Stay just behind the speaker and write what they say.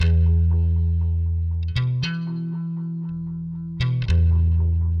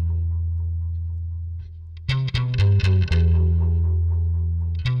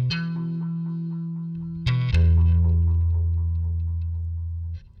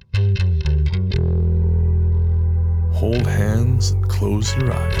hold hands and close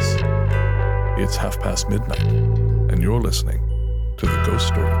your eyes. It's midnight, and you're listening to the Ghost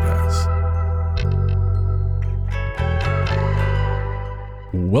Story Guys.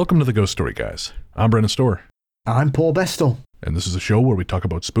 Welcome to the Ghost Story Guys. I'm Brendan Storr. I'm Paul Bestel. And this is a show where we talk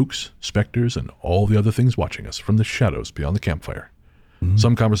about spooks, specters, and all the other things watching us from the shadows beyond the campfire.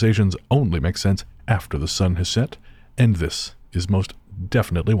 Some conversations only make sense after the sun has set, and this is most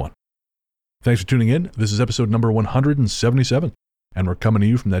definitely one. Thanks for tuning in. This is episode number 177, and we're coming to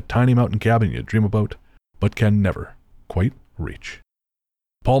you from that tiny mountain cabin you dream about, but can never quite reach.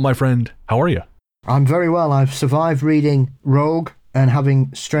 Paul, my friend, how are you? I'm very well. I've survived reading Rogue and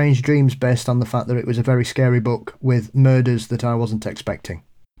having strange dreams based on the fact that it was a very scary book with murders that I wasn't expecting.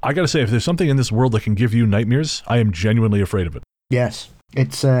 I gotta say, if there's something in this world that can give you nightmares, I am genuinely afraid of it. Yes,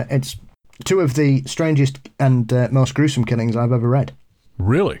 it's two of the strangest and most gruesome killings I've ever read.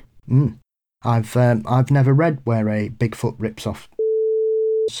 Really? I've never read where a Bigfoot rips off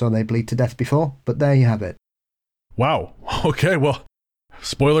so they bleed to death before, but there you have it. Wow. Okay, well,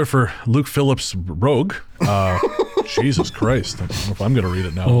 spoiler for Luke Phillips' Rogue. Jesus Christ. I don't know if I'm going to read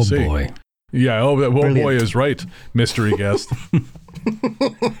it now. Oh, we'll see. boy. Yeah, boy is right, mystery guest.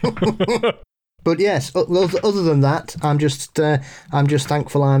 But yes, other than that, I'm just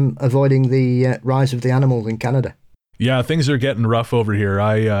thankful I'm avoiding the rise of the animals in Canada. Yeah, things are getting rough over here.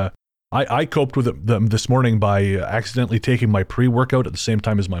 I coped with them this morning by accidentally taking my pre-workout at the same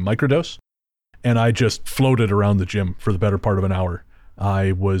time as my microdose, and I just floated around the gym for the better part of an hour.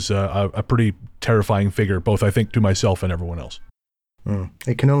 I was a pretty terrifying figure, both I think to myself and everyone else.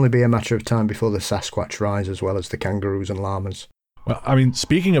 It can only be a matter of time before the Sasquatch rise, as well as the kangaroos and llamas. Well, I mean,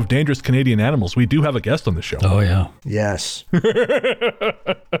 speaking of dangerous Canadian animals, we do have a guest on the show. Oh, yeah. Yes.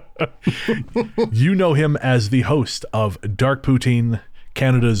 You know him as the host of Dark Poutine,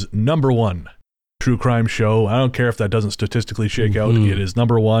 Canada's #1 true crime show. I don't care if that doesn't statistically shake out. It is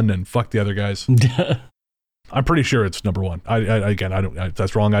 #1, and fuck the other guys. I'm pretty sure it's #1.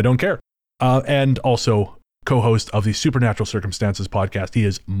 That's wrong. I don't care. And also co-host of the Supernatural Circumstances podcast. He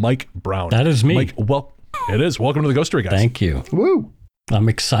is Mike Brown. That is me. Mike, it is. Welcome to the Ghost Story Guys. Thank you. Woo! I'm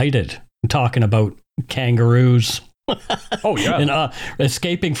excited. I'm talking about kangaroos. Oh, yeah. And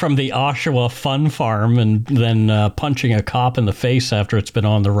escaping from the Oshawa Fun Farm and then punching a cop in the face after it's been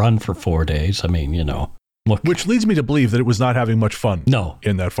on the run for 4 days. I mean, you know. Look. Which leads me to believe that it was not having much fun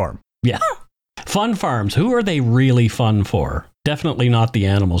in that farm. Yeah. Fun farms. Who are they really fun for? Definitely not the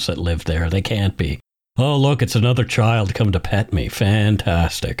animals that live there. They can't be. Oh, look, it's another child come to pet me.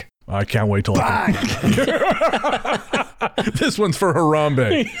 Fantastic. I can't wait till This one's for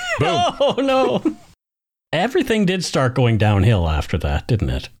Harambe. Boom. Oh, no. Everything did start going downhill after that, didn't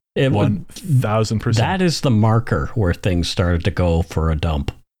it? 1,000%. That is the marker where things started to go for a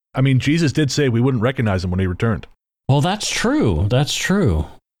dump. I mean, Jesus did say we wouldn't recognize him when he returned. Well, that's true. That's true.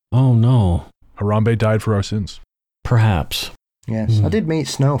 Oh, no. Harambe died for our sins. Perhaps. Yes, I did meet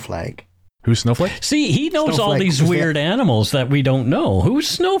Snowflake. Who's Snowflake? See, he knows all these weird animals that we don't know. Who's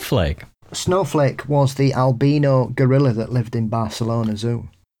Snowflake? Snowflake was the albino gorilla that lived in Barcelona Zoo.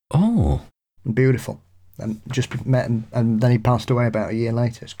 Oh. Beautiful. And just met him, and then he passed away about a year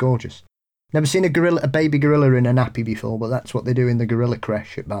later. It's gorgeous. Never seen a baby gorilla in a nappy before, but that's what they do in the gorilla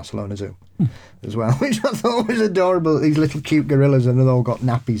creche at Barcelona Zoo as well, which I thought was adorable. These little cute gorillas, and they've all got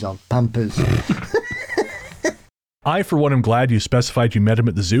nappies on, Pampers. I, for one, am glad you specified you met him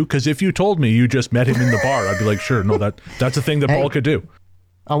at the zoo, because if you told me you just met him in the bar, I'd be like, sure, no, that's a thing that Paul could do.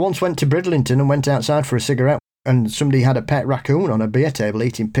 I once went to Bridlington and went outside for a cigarette, and somebody had a pet raccoon on a beer table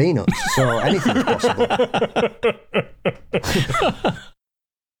eating peanuts, so anything's possible.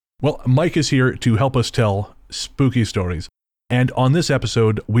 Well, Mike is here to help us tell spooky stories, and on this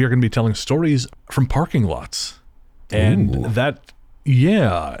episode, we are going to be telling stories from parking lots. And that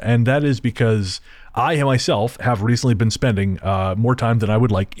is because I myself have recently been spending more time than I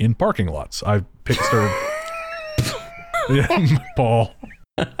would like in parking lots. I've started... Paul.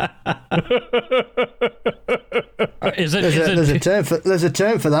 There's a term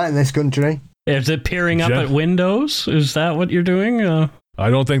for that in this country. Is it peering up at windows? Is that what you're doing? I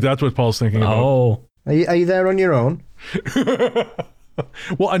don't think that's what Paul's thinking about. Oh. Are you there on your own?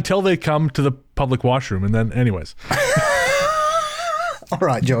 Well, until they come to the public washroom, and then anyways. All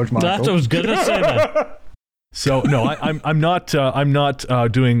right, George Michael. That's what I was going to say that. So no, I'm not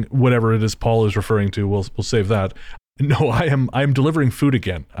doing whatever it is Paul is referring to. We'll save that. No, I am delivering food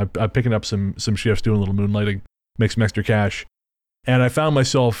again. I'm picking up some shifts, doing a little moonlighting, make some extra cash, and I found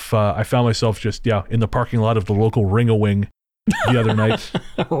myself just in the parking lot of the local Ring-A-Wing the other night.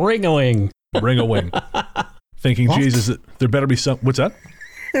 Ring-A-Wing. Thinking, what? Jesus, there better be some. What's that?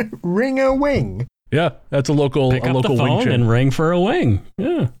 Ring-A-Wing. Yeah, that's a local Pick up wing the phone chain. and ring for a wing.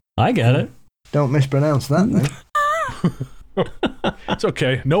 Yeah, I get it. Don't mispronounce that then. It's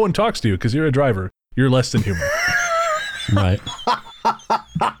okay. No one talks to you because you're a driver. You're less than human. Right.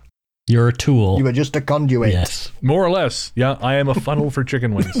 You're a tool. You were just a conduit. Yes. More or less. Yeah, I am a funnel for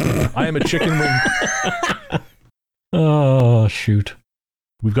chicken wings. I am a chicken wing. Oh, shoot.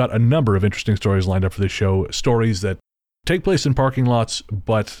 We've got a number of interesting stories lined up for this show. Stories that take place in parking lots,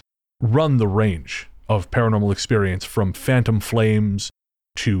 but run the range of paranormal experience, from phantom flames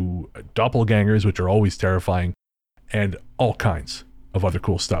to doppelgangers, which are always terrifying, and all kinds of other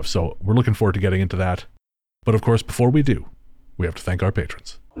cool stuff. So we're looking forward to getting into that. But of course, before we do, we have to thank our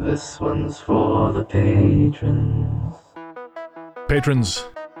patrons. This one's for the patrons. Patrons,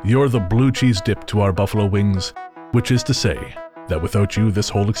 you're the blue cheese dip to our buffalo wings, which is to say that without you, this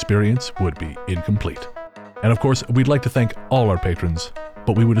whole experience would be incomplete. And of course, we'd like to thank all our patrons,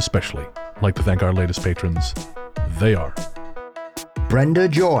 but we would especially like to thank our latest patrons. They are Brenda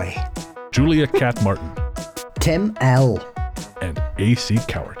Joy, Julia Cat Martin, Tim L, and AC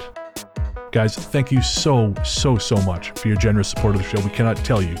Cowart. Guys, thank you so much for your generous support of the show. We cannot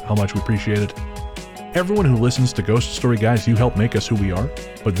tell you how much we appreciate it. Everyone who listens to Ghost Story Guys, you help make us who we are,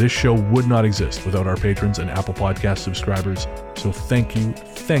 but this show would not exist without our patrons and Apple Podcast subscribers. So thank you.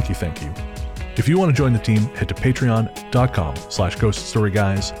 If you want to join the team, head to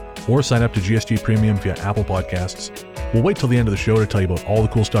patreon.com/ghoststoryguys or sign up to GSG Premium via Apple Podcasts. We'll wait till the end of the show to tell you about all the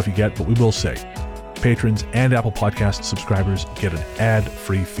cool stuff you get, but we will say, patrons and Apple Podcast subscribers get an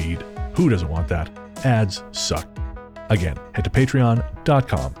ad-free feed. Who doesn't want that? Ads suck. Again, head to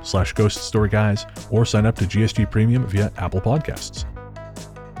patreon.com/ghoststoryguys or sign up to GSG Premium via Apple Podcasts.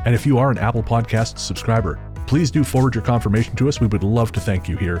 And if you are an Apple Podcasts subscriber, please do forward your confirmation to us. We would love to thank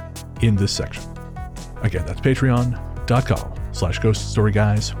you here in this section. Again, that's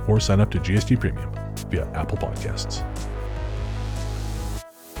patreon.com/ghoststoryguys or sign up to GSG Premium via Apple Podcasts.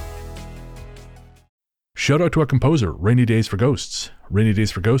 Shout out to our composer, Rainy Days for Ghosts. Rainy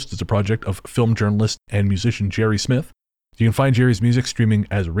Days for Ghosts is a project of film journalist and musician Jerry Smith. You can find Jerry's music streaming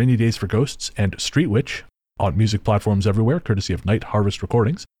as Rainy Days for Ghosts and Street Witch on music platforms everywhere, courtesy of Night Harvest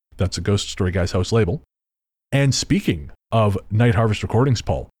Recordings. That's a Ghost Story Guys house label. And speaking of Night Harvest Recordings,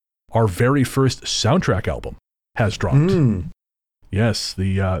 Paul, our very first soundtrack album has dropped. Yes,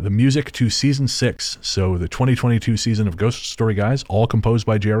 the music to season 6, so the 2022 season of Ghost Story Guys, all composed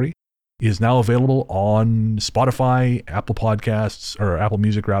by Jerry, is now available on Spotify, Apple Podcasts, or Apple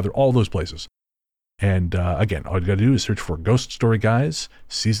Music rather, all those places. And again, all you got to do is search for Ghost Story Guys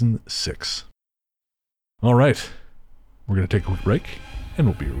Season 6. All right, we're going to take a quick break, and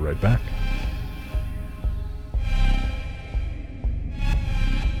we'll be right back.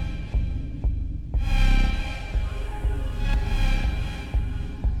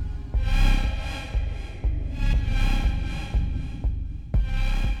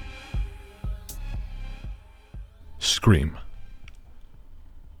 Scream.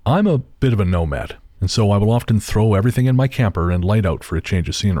 I'm a bit of a nomad, and so I will often throw everything in my camper and light out for a change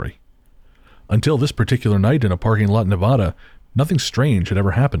of scenery. Until this particular night in a parking lot in Nevada, nothing strange had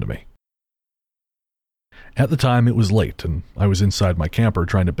ever happened to me. At the time, it was late, and I was inside my camper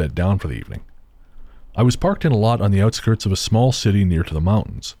trying to bed down for the evening. I was parked in a lot on the outskirts of a small city near to the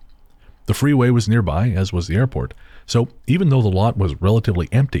mountains. The freeway was nearby, as was the airport, so even though the lot was relatively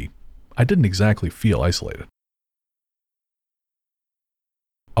empty, I didn't exactly feel isolated.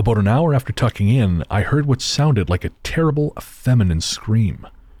 About an hour after tucking in, I heard what sounded like a terrible feminine scream.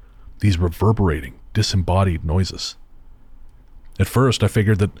 These reverberating, disembodied noises. At first, I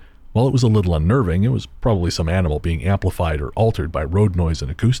figured that while it was a little unnerving, it was probably some animal being amplified or altered by road noise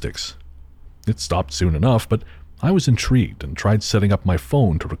and acoustics. It stopped soon enough, but I was intrigued and tried setting up my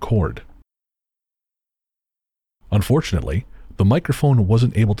phone to record. Unfortunately, the microphone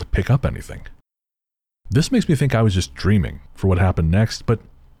wasn't able to pick up anything. This makes me think I was just dreaming for what happened next, but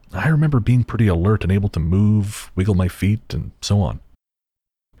I remember being pretty alert and able to move, wiggle my feet, and so on.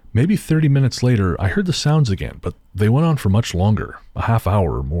 Maybe 30 minutes later, I heard the sounds again, but they went on for much longer, a half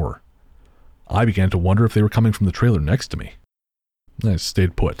hour or more. I began to wonder if they were coming from the trailer next to me. I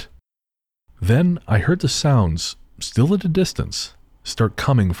stayed put. Then I heard the sounds, still at a distance, start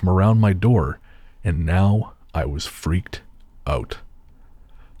coming from around my door, and now I was freaked out.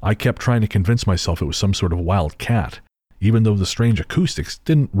 I kept trying to convince myself it was some sort of wild cat, even though the strange acoustics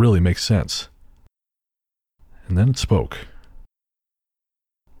didn't really make sense. And then it spoke.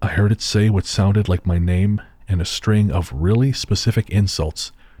 I heard it say what sounded like my name and a string of really specific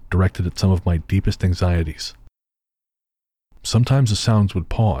insults directed at some of my deepest anxieties. Sometimes the sounds would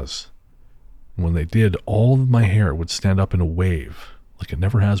pause, and when they did, all of my hair would stand up in a wave like it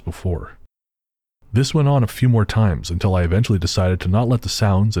never has before. This went on a few more times until I eventually decided to not let the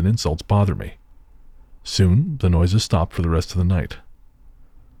sounds and insults bother me. Soon, the noises stopped for the rest of the night.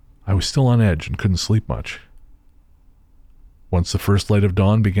 I was still on edge and couldn't sleep much. Once the first light of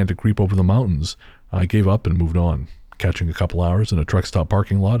dawn began to creep over the mountains, I gave up and moved on, catching a couple hours in a truck stop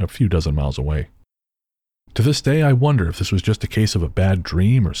parking lot a few dozen miles away. To this day, I wonder if this was just a case of a bad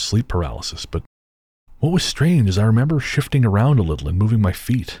dream or sleep paralysis, but what was strange is I remember shifting around a little and moving my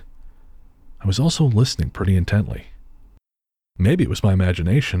feet. I was also listening pretty intently. Maybe it was my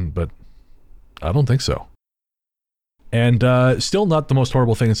imagination, but I don't think so. And still not the most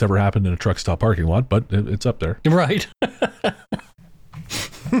horrible thing that's ever happened in a truck stop parking lot, but it's up there. Right.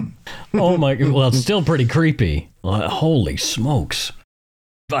 Oh my, well, it's still pretty creepy. Holy smokes.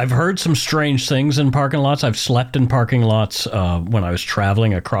 I've heard some strange things in parking lots. I've slept in parking lots when I was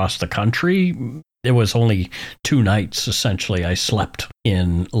traveling across the country. It was only 2 nights, essentially. I slept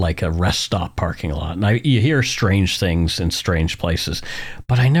in like a rest stop parking lot. And you hear strange things in strange places,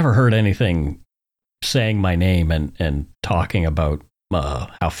 but I never heard anything saying my name and talking about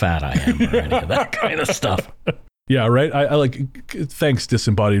how fat I am or any of that kind of stuff. Yeah, right? I like, thanks,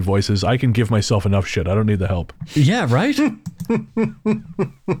 disembodied voices. I can give myself enough shit. I don't need the help. Yeah, right?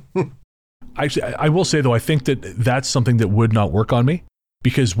 Actually, I will say, though, I think that that's something that would not work on me.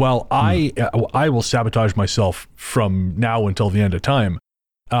 Because while I will sabotage myself from now until the end of time,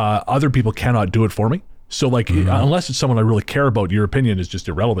 other people cannot do it for me. So, like, unless it's someone I really care about, your opinion is just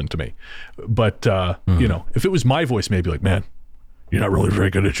irrelevant to me. But, you know, if it was my voice, maybe like, man, you're not really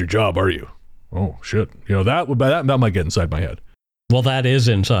very good at your job, are you? Oh, shit. You know, that might get inside my head. Well, that is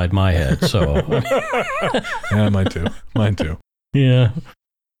inside my head, so. Yeah, mine too. Mine too. Yeah.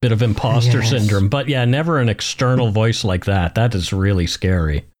 Bit of imposter syndrome. But yeah, never an external voice like that. That is really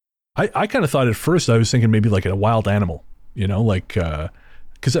scary. I kind of thought at first, I was thinking maybe like a wild animal, you know, like,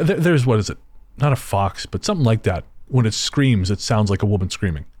 because there's, what is it? Not a fox, but something like that. When it screams, it sounds like a woman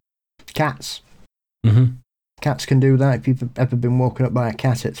screaming. Cats. Mm-hmm. Cats can do that. If you've ever been woken up by a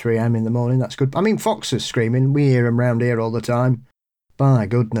cat at 3 a.m. in the morning, that's good. I mean, foxes screaming. We hear them round here all the time. My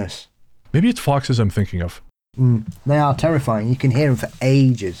goodness. Maybe it's foxes I'm thinking of. They are terrifying. You can hear them for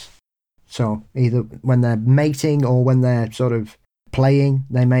ages. So either when they're mating or when they're sort of playing,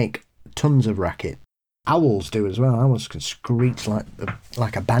 they make tons of racket. Owls do as well. Owls can screech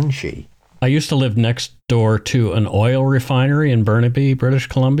like a banshee. I used to live next door to an oil refinery in Burnaby, British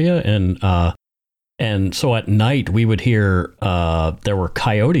Columbia, and so at night we would hear there were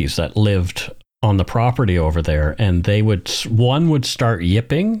coyotes that lived on the property over there, and one would start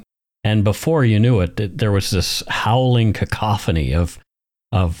yipping, and before you knew it, there was this howling cacophony of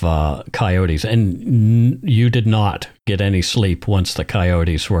coyotes, and you did not get any sleep once the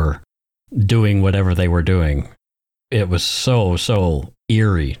coyotes were doing whatever they were doing. It was so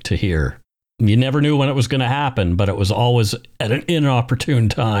eerie to hear. You never knew when it was going to happen, but it was always at an inopportune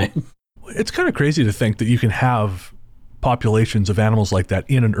time. It's kind of crazy to think that you can have populations of animals like that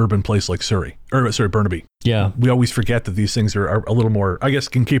in an urban place like Burnaby. Yeah. We always forget that these things are a little more, I guess,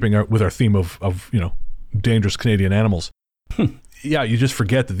 in keeping with our theme of you know, dangerous Canadian animals. Yeah, you just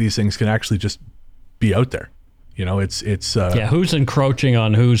forget that these things can actually just be out there. You know, it's yeah, who's encroaching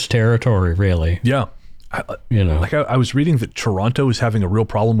on whose territory, really? Yeah. I was reading that Toronto is having a real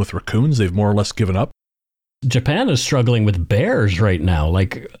problem with raccoons. They've more or less given up. Japan is struggling with bears right now.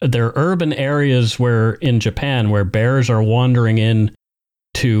 Like, there are urban areas in Japan where bears are wandering in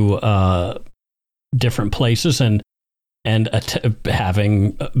to different places and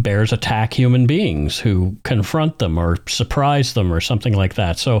having bears attack human beings who confront them or surprise them or something like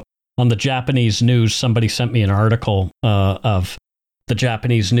that. So on the Japanese news, somebody sent me an article of the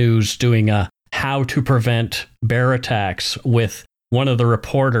Japanese news doing a how to prevent bear attacks with one of the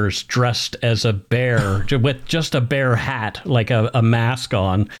reporters dressed as a bear with just a bear hat, like a mask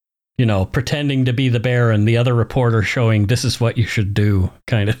on, you know, pretending to be the bear, and the other reporter showing this is what you should do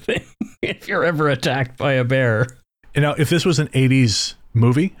kind of thing if you're ever attacked by a bear. And now, if this was an 80s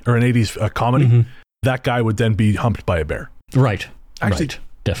movie or an 80s comedy, that guy would then be humped by a bear. Right. Actually, right.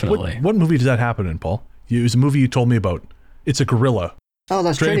 Definitely. What movie does that happen in, Paul? It was a movie you told me about. It's a gorilla. Oh,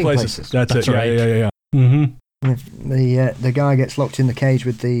 that's Trading Places. That's it. Right. Yeah. Mm-hmm. The guy gets locked in the cage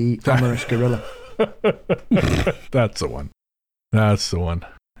with the amorous gorilla. That's the one.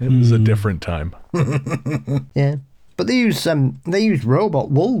 It was a different time. Yeah. But they use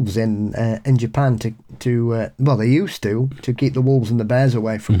robot wolves in Japan to they used to keep the wolves and the bears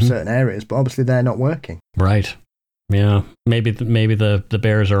away from certain areas, but obviously they're not working. Right. Yeah. Maybe the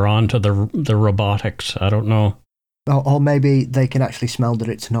bears are onto the robotics. I don't know. Or maybe they can actually smell that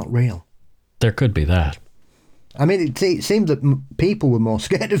it's not real. There could be that. I mean, it seemed that people were more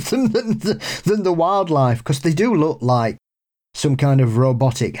scared of them than the wildlife, because they do look like some kind of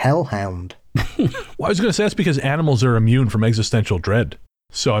robotic hellhound. Well, I was going to say that's because animals are immune from existential dread.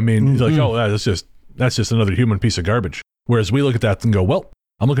 So, I mean, like, oh, that's just another human piece of garbage. Whereas we look at that and go, well,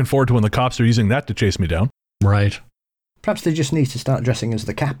 I'm looking forward to when the cops are using that to chase me down. Right. Perhaps they just need to start dressing as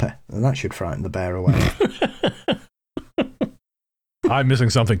the kappa, and that should frighten the bear away. I'm missing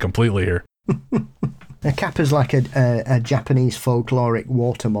something completely here. A kappa's like a Japanese folkloric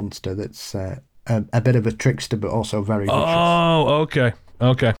water monster that's a bit of a trickster, but also very vicious. Oh, okay.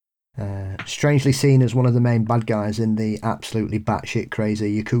 Strangely seen as one of the main bad guys in the absolutely batshit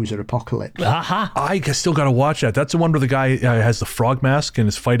crazy Yakuza Apocalypse. Aha! I still got to watch that. That's the one where the guy has the frog mask and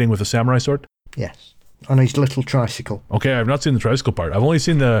is fighting with a samurai sword? Yes. On his little tricycle. Okay, I've not seen the tricycle part. I've only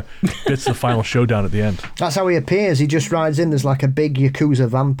seen the bits of the final showdown at the end. That's how he appears. He just rides in. There's like a big Yakuza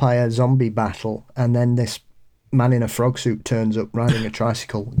vampire zombie battle, and then this man in a frog suit turns up riding a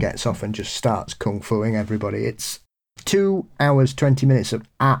tricycle, gets off and just starts kung fuing everybody. It's 2 hours, 20 minutes of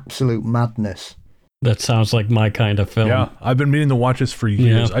absolute madness. That sounds like my kind of film. Yeah, I've been meaning to watch this for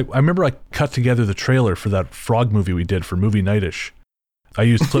years. Yeah. I remember I cut together the trailer for that frog movie we did for Movie Nightish. I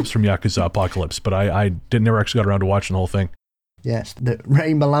used clips from Yakuza Apocalypse, but I never actually got around to watching the whole thing. Yes, the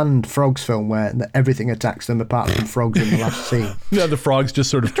Ray Milland Frogs film where everything attacks them apart from frogs in the last scene. Yeah, the frogs just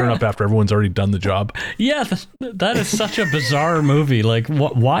sort of turn up after everyone's already done the job. Yeah, that is such a bizarre movie. Like,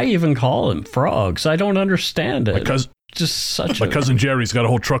 why even call them frogs? I don't understand it. Because just such my cousin Jerry's got a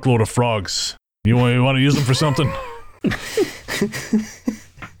whole truckload of frogs. You want to use them for something?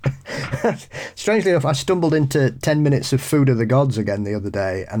 Strangely enough, I stumbled into 10 minutes of Food of the Gods again the other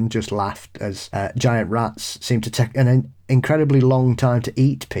day and just laughed as giant rats seem to take an incredibly long time to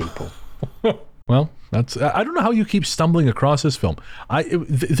eat people. Well, I don't know how you keep stumbling across this film.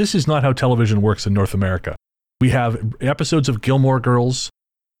 This is not how television works in North America. We have episodes of Gilmore Girls,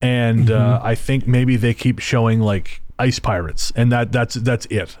 and I think maybe they keep showing like Ice Pirates, and that's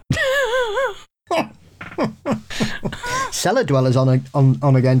it. Cellar Dwellers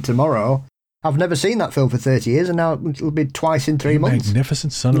on again tomorrow. I've never seen that film for 30 years, and now it'll be twice in 3 months.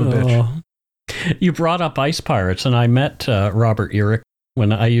 Magnificent son of a bitch. You brought up Ice Pirates, and I met Robert Urich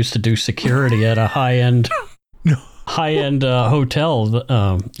when I used to do security at a high-end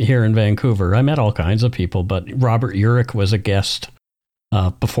hotel here in Vancouver. I met all kinds of people, but Robert Urich was a guest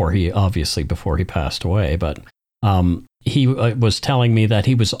before he passed away. But he was telling me that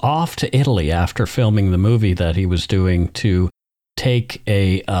he was off to Italy after filming the movie that he was doing to take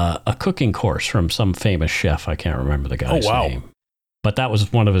a cooking course from some famous chef. I can't remember the guy's name. But that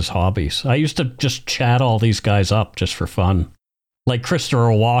was one of his hobbies. I used to just chat all these guys up just for fun. Like Christopher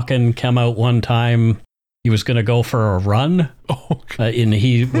Walken came out one time. He was going to go for a run. And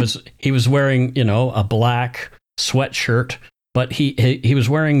he was wearing, a black sweatshirt, but he was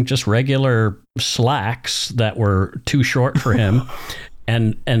wearing just regular slacks that were too short for him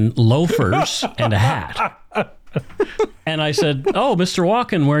and loafers and a hat. And I said, "Oh, Mr.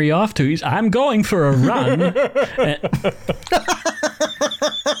 Walken, where are you off to?" I'm going for a run.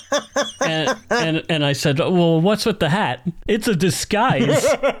 And I said, "Well, what's with the hat? It's a disguise."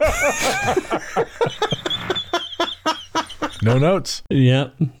 No notes.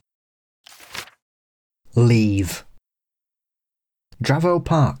 Yep. Leave. Dravo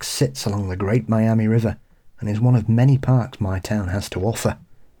Park sits along the Great Miami River and is one of many parks my town has to offer.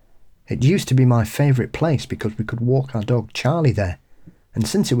 It used to be my favourite place because we could walk our dog Charlie there, and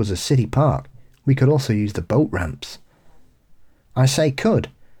since it was a city park, we could also use the boat ramps. I say could,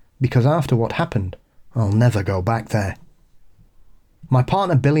 because after what happened, I'll never go back there. My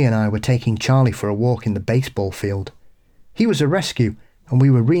partner Billy and I were taking Charlie for a walk in the baseball field. He was a rescue, and we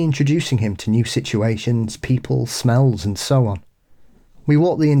were reintroducing him to new situations, people, smells, and so on. We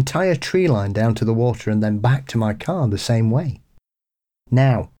walked the entire tree line down to the water and then back to my car the same way.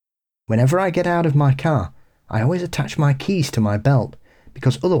 Now, whenever I get out of my car, I always attach my keys to my belt,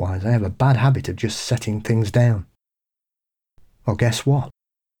 because otherwise I have a bad habit of just setting things down. Well, guess what?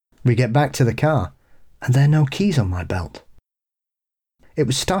 We get back to the car, and there are no keys on my belt. It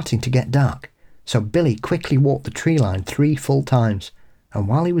was starting to get dark, so Billy quickly walked the tree line 3 full times, and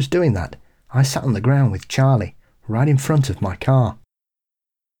while he was doing that, I sat on the ground with Charlie, right in front of my car.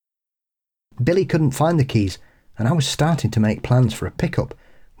 Billy couldn't find the keys, and I was starting to make plans for a pickup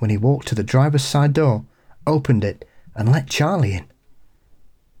when he walked to the driver's side door, opened it, and let Charlie in.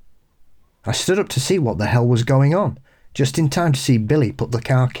 I stood up to see what the hell was going on, just in time to see Billy put the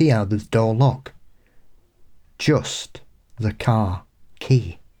car key out of the door lock. Just the car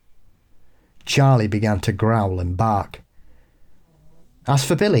key. Charlie began to growl and bark. As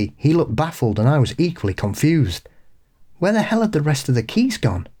for Billy, he looked baffled and I was equally confused. Where the hell had the rest of the keys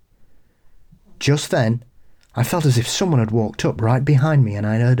gone? Just then, I felt as if someone had walked up right behind me and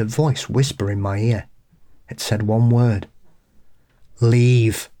I heard a voice whisper in my ear. It said one word.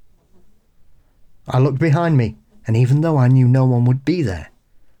 Leave. I looked behind me, and even though I knew no one would be there,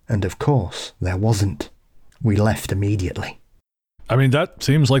 and of course there wasn't, we left immediately. I mean, that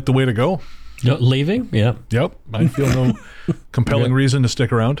seems like the way to go. Leaving? Yeah. Yep. I feel no compelling reason to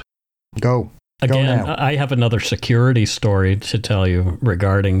stick around. Go. Again, Go now. I have another security story to tell you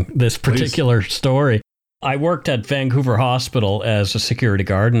regarding this particular story. I worked at Vancouver Hospital as a security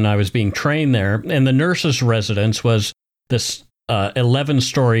guard, and I was being trained there. And the nurses' residence was this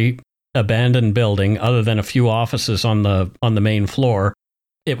 11-story abandoned building. Other than a few offices on the main floor,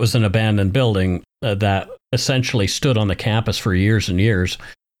 it was an abandoned building that essentially stood on the campus for years and years.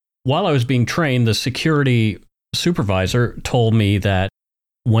 While I was being trained, the security supervisor told me that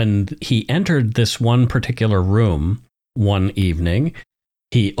when he entered this one particular room one evening,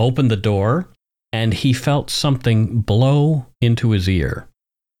 he opened the door and he felt something blow into his ear,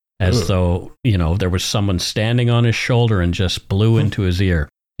 as though, there was someone standing on his shoulder and just blew into his ear.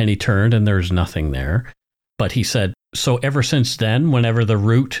 And he turned and there's nothing there. But he said, so ever since then, whenever the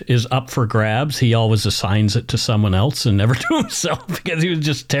route is up for grabs, he always assigns it to someone else and never to himself, because he was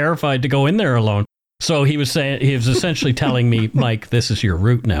just terrified to go in there alone. So he was essentially telling me, Mike, this is your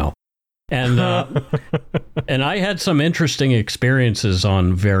route now. And and I had some interesting experiences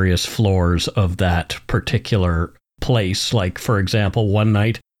on various floors of that particular place. Like, for example, one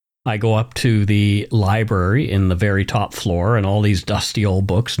night I go up to the library in the very top floor and all these dusty old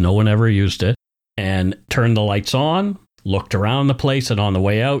books, no one ever used it, and turned the lights on, looked around the place, and on the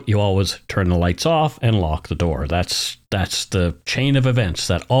way out, you always turn the lights off and lock the door. That's the chain of events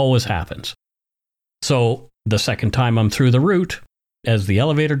that always happens. So the second time I'm through the route, as the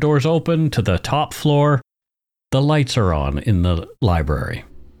elevator doors open to the top floor, the lights are on in the library.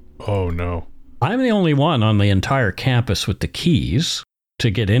 Oh, no. I'm the only one on the entire campus with the keys to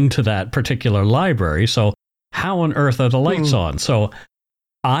get into that particular library. So how on earth are the lights on? So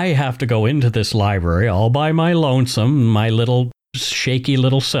I have to go into this library all by my lonesome, my little shaky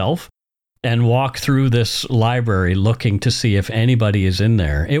little self, and walk through this library looking to see if anybody is in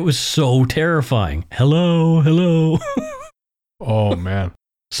there. It was so terrifying. Hello, hello. Oh, man.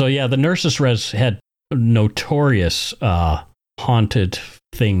 So, yeah, the nurses' res had notorious haunted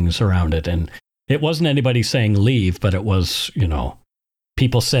things around it. And it wasn't anybody saying leave, but it was,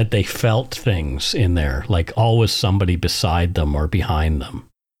 people said they felt things in there, like always somebody beside them or behind them.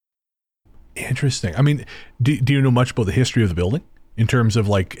 Interesting. I mean, do you know much about the history of the building in terms of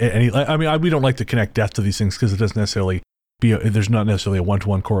like any? I mean, we don't like to connect death to these things because it doesn't necessarily there's not necessarily a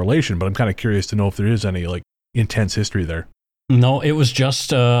one-to-one correlation. But I'm kind of curious to know if there is any like intense history there. No, it was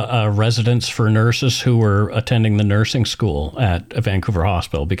just a residence for nurses who were attending the nursing school at Vancouver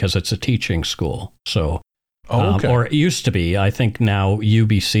Hospital, because it's a teaching school. So, or it used to be. I think now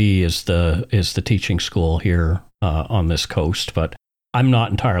UBC is the teaching school here on this coast, but I'm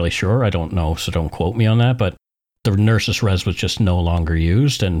not entirely sure. I don't know, so don't quote me on that. But the nurses' res was just no longer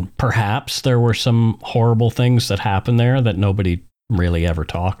used, and perhaps there were some horrible things that happened there that nobody really ever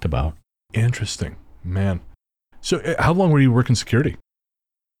talked about. Interesting, man. So how long were you working security?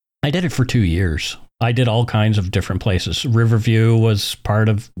 I did it for 2 years. I did all kinds of different places. Riverview was part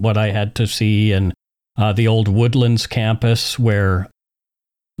of what I had to see, and the old Woodlands campus, where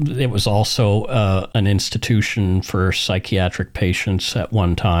it was also an institution for psychiatric patients at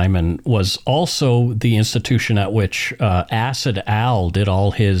one time, and was also the institution at which Acid Al did all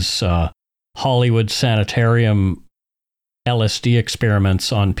his Hollywood Sanitarium LSD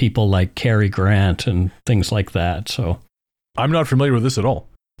experiments on people like Cary Grant and things like that. So I'm not familiar with this at all.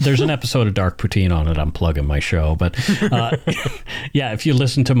 There's an episode of Dark Poutine on it. I'm plugging my show. But yeah, if you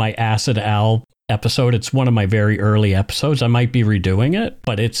listen to my Acid Al episode, it's one of my very early episodes. I might be redoing it,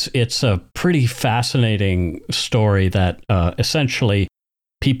 but it's a pretty fascinating story that essentially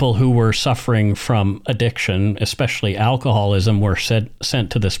people who were suffering from addiction, especially alcoholism, were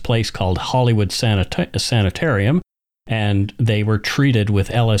sent to this place called Hollywood Sanitarium. And they were treated with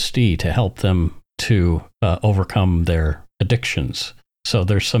LSD to help them to overcome their addictions. So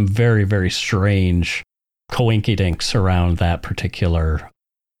there's some very, very strange coinkydinks around that particular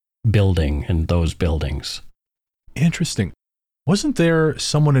building and those buildings. Interesting. Wasn't there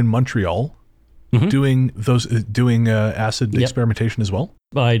someone in Montreal doing acid experimentation as well?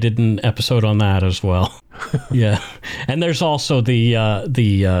 I did an episode on that as well. Yeah. And there's also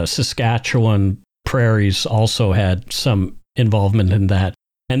the Saskatchewan prairies also had some involvement in that.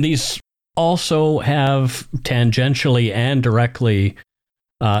 And these also have tangentially and directly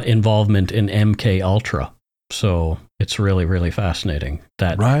involvement in MK Ultra. So it's really, really fascinating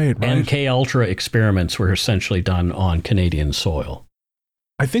that Right. MK Ultra experiments were essentially done on Canadian soil.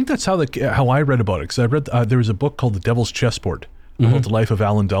 I think that's how I read about it, because I read there was a book called The Devil's Chessboard about the life of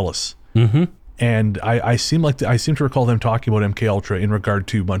Alan Dulles. Mm-hmm. And I seem to recall them talking about MK Ultra in regard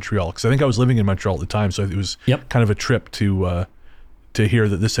to Montreal, because I think I was living in Montreal at the time, so it was kind of a trip to hear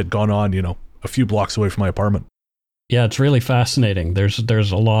that this had gone on, a few blocks away from my apartment. Yeah, it's really fascinating.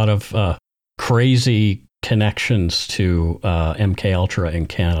 There's a lot of crazy connections to MK Ultra in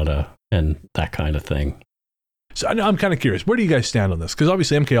Canada and that kind of thing. So I'm kind of curious, where do you guys stand on this? Because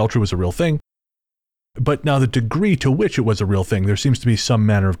obviously MK Ultra was a real thing, but now the degree to which it was a real thing, there seems to be some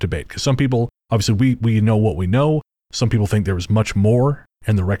manner of debate. Because some people, obviously we know what we know. Some people think there was much more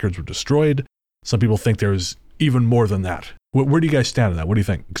and the records were destroyed. Some people think there's even more than that. Where do you guys stand on that? What do you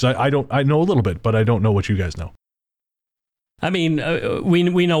think? Because I know a little bit, but I don't know what you guys know. I mean,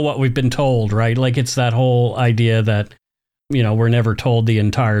 we know what we've been told, right? Like, it's that whole idea that, we're never told the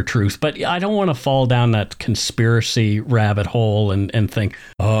entire truth. But I don't want to fall down that conspiracy rabbit hole and think,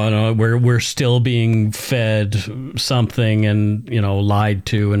 oh no, we're still being fed something and, lied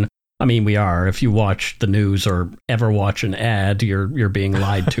to. And I mean, we are. If you watch the news or ever watch an ad, you're being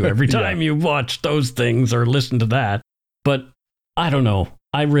lied to every time you watch those things or listen to that. But I don't know.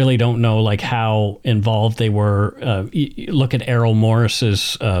 I really don't know, like, how involved they were. Look at Errol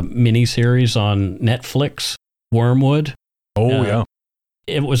Morris's miniseries on Netflix, Wormwood. Oh, yeah.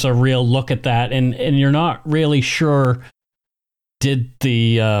 It was a real look at that, and you're not really sure, did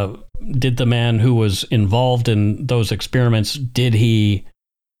the man who was involved in those experiments, did he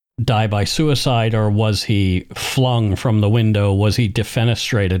die by suicide, or was he flung from the window? Was he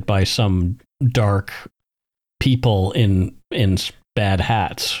defenestrated by some dark people in bad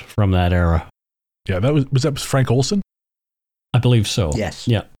hats from that era? Yeah, was that Frank Olson? I believe so. Yes.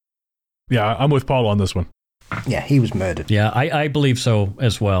 Yeah. Yeah, I'm with Paul on this one. Yeah, he was murdered. Yeah, I believe so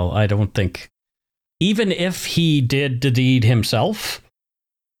as well. I don't think, even if he did the deed himself,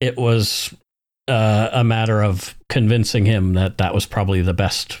 it was a matter of convincing him that was probably the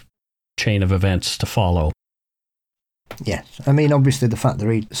best chain of events to follow. Yes. I mean, obviously the fact that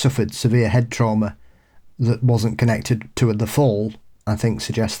he suffered severe head trauma that wasn't connected to the fall, I think,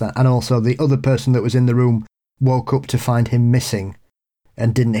 suggests that. And also the other person that was in the room woke up to find him missing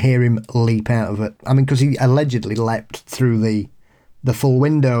and didn't hear him leap out of it. I mean, because he allegedly leapt through the full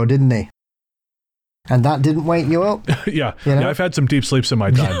window, didn't he? And that didn't wake you up? Yeah. I've had some deep sleeps in my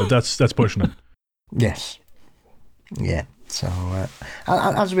time, but that's pushing it. Yes. Yeah. So,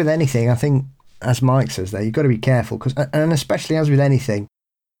 as with anything, I think, as Mike says there, you've got to be careful, and especially as with anything,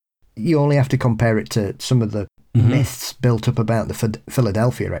 you only have to compare it to some of the myths built up about the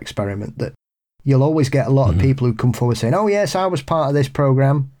Philadelphia experiment, that you'll always get a lot of people who come forward saying, oh yes, I was part of this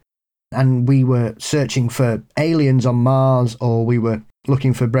program and we were searching for aliens on Mars, or we were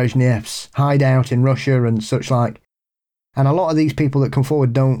looking for Brezhnev's hideout in Russia and such like. And a lot of these people that come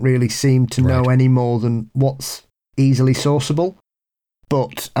forward don't really seem to know any more than what's easily sourceable.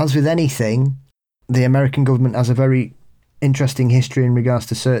 But as with anything, the American government has a very interesting history in regards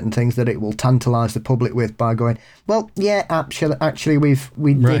to certain things that it will tantalise the public with by going, well, yeah, actually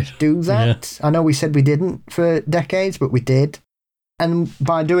we did do that. Yeah. I know we said we didn't for decades, but we did. And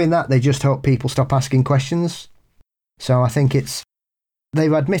by doing that, they just hope people stop asking questions. So I think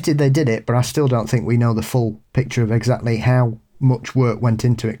they've admitted they did it, but I still don't think we know the full picture of exactly how much work went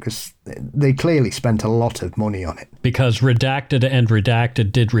into it, because they clearly spent a lot of money on it. Because redacted and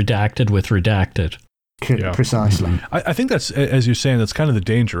redacted did redacted with redacted. Yeah. Precisely. I think that's, as you're saying, that's kind of the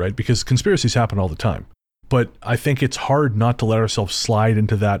danger, right? Because conspiracies happen all the time. But I think it's hard not to let ourselves slide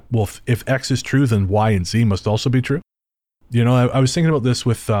into that, well, if X is true, then Y and Z must also be true. I was thinking about this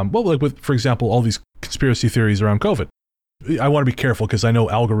with, for example, all these conspiracy theories around COVID. I want to be careful because I know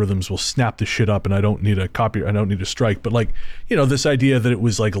algorithms will snap this shit up and I don't need a copy, I don't need a strike. But this idea that it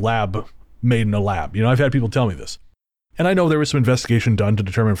was like lab made in a lab. I've had people tell me this. And I know there was some investigation done to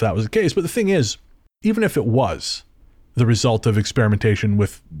determine if that was the case. But the thing is, even if it was the result of experimentation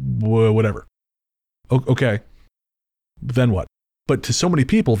with whatever, okay, then what? But to so many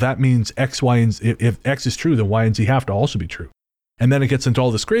people, that means X, Y, and Z. If X is true, then Y and Z have to also be true. And then it gets into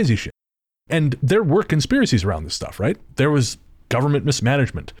all this crazy shit. And there were conspiracies around this stuff, right? There was government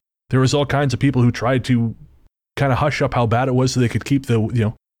mismanagement. There was all kinds of people who tried to kind of hush up how bad it was so they could keep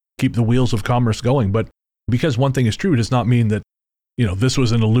the wheels of commerce going. But because one thing is true does not mean that this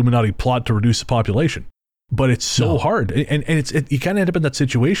was an Illuminati plot to reduce the population. But it's so hard. And you kind of end up in that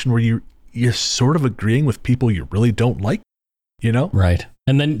situation where you're sort of agreeing with people you really don't like, Right.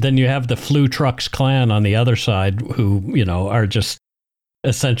 And then you have the Flu Trucks clan on the other side who, are just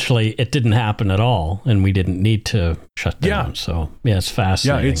essentially it didn't happen at all, and we didn't need to shut down. Yeah. So yeah, it's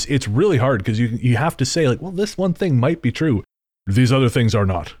fascinating. Yeah, it's really hard because you have to say like, well, this one thing might be true. These other things are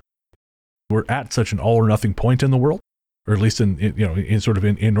not. We're at such an all or nothing point in the world, or at least in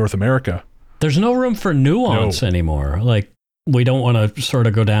North America. There's no room for nuance anymore. Like, we don't want to sort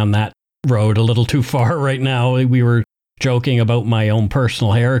of go down that road a little too far right now. We were joking about my own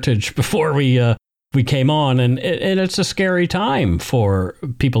personal heritage before we came on, and it's a scary time for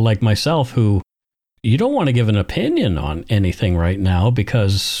people like myself who you don't want to give an opinion on anything right now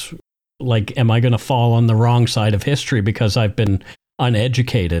because, like, am I going to fall on the wrong side of history because I've been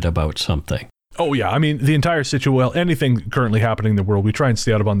uneducated about something? Oh yeah, I mean the entire situation. Well, anything currently happening in the world, we try and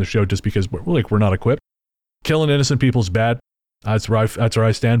stay out of on the show just because we're not equipped. Killing innocent people is bad. That's where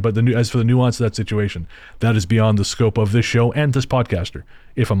I stand. But as for the nuance of that situation, that is beyond the scope of this show and this podcaster,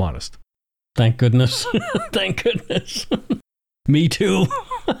 if I'm honest. Thank goodness. Thank goodness. Me too.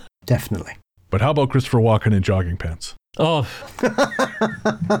 Definitely. But how about Christopher Walken in jogging pants? Oh,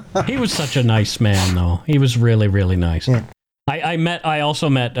 he was such a nice man, though. He was really, really nice. Yeah. I also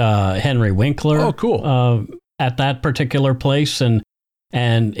met Henry Winkler. Oh, cool. At that particular place,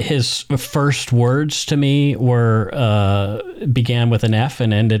 and his first words to me were began with an F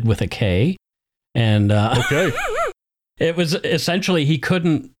and ended with a K, and okay. It was essentially he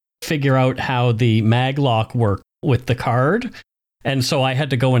couldn't figure out how the maglock worked with the card. And so I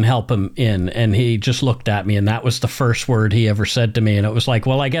had to go and help him in, and he just looked at me, and that was the first word he ever said to me. And it was like,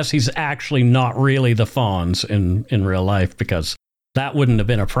 well, I guess he's actually not really the Fonz in real life, because that wouldn't have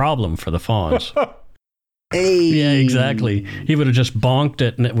been a problem for the Fonz. Hey. Yeah, exactly. He would have just bonked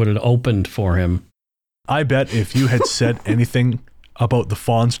it, and it would have opened for him. I bet if you had said anything about the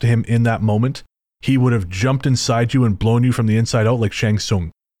Fonz to him in that moment, he would have jumped inside you and blown you from the inside out like Shang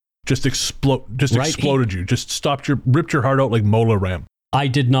Tsung. Exploded you. Just ripped your heart out like Mola Ram. I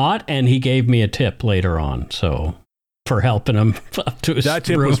did not, and he gave me a tip later on, so for helping him up to his That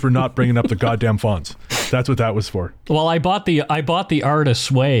tip room. was for not bringing up the goddamn Fonz. That's what that was for. Well, I bought the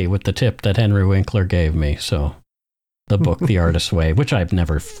Artist's Way with the tip that Henry Winkler gave me, so the book The Artist's Way, which I've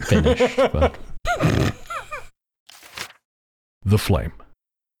never finished. But The Flame.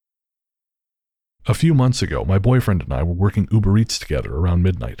 A few months ago, my boyfriend and I were working Uber Eats together around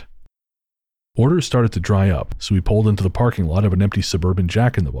midnight. Orders started to dry up, so we pulled into the parking lot of an empty suburban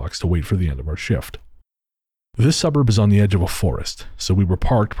Jack-in-the-Box to wait for the end of our shift. This suburb is on the edge of a forest, so we were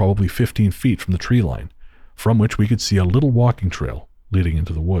parked probably 15 feet from the tree line, from which we could see a little walking trail leading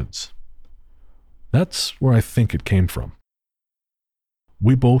into the woods. That's where I think it came from.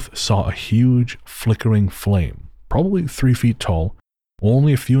 We both saw a huge, flickering flame, probably 3 feet tall,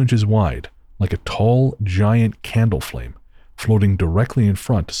 only a few inches wide, like a tall, giant candle flame, floating directly in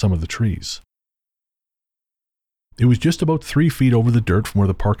front of some of the trees. It was just about 3 feet over the dirt from where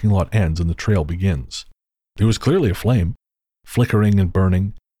the parking lot ends and the trail begins. It was clearly a flame, flickering and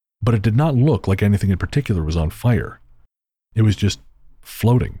burning, but it did not look like anything in particular was on fire. It was just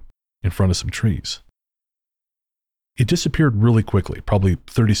floating in front of some trees. It disappeared really quickly, probably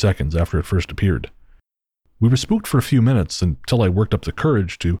 30 seconds after it first appeared. We were spooked for a few minutes until I worked up the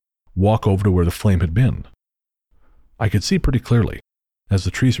courage to walk over to where the flame had been. I could see pretty clearly, as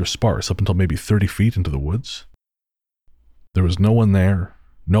the trees were sparse up until maybe 30 feet into the woods. There was no one there,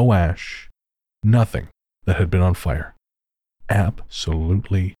 no ash, nothing that had been on fire.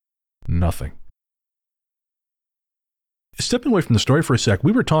 Absolutely nothing. Stepping away from the story for a sec,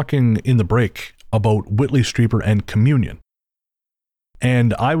 we were talking in the break about Whitley Strieber and communion.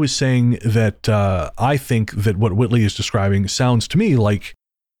 And I was saying that I think that what Whitley is describing sounds to me like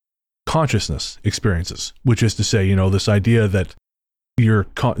consciousness experiences, which is to say, this idea that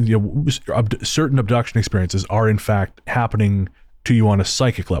certain abduction experiences are in fact happening to you on a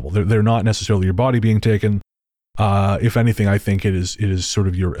psychic level. They're not necessarily your body being taken. If anything, I think it is sort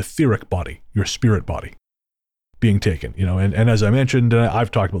of your etheric body, your spirit body being taken. And as I mentioned, I've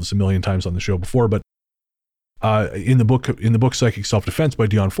talked about this a million times on the show before, but in the book Psychic Self-Defense by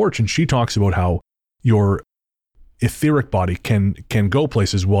Dion Fortune, she talks about how your etheric body can go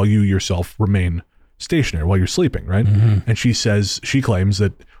places while you yourself remain stationary, while you're sleeping, right? Mm-hmm. And she claims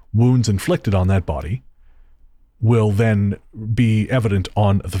that wounds inflicted on that body will then be evident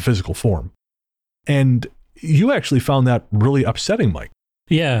on the physical form. And you actually found that really upsetting, Mike.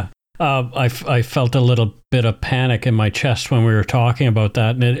 Yeah. I felt a little bit of panic in my chest when we were talking about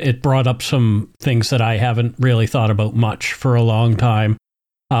that, and it brought up some things that I haven't really thought about much for a long time.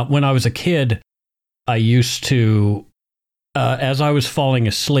 When I was a kid, I used to, as I was falling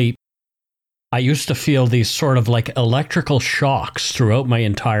asleep, I used to feel these sort of like electrical shocks throughout my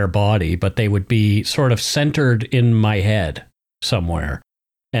entire body, but they would be sort of centered in my head somewhere.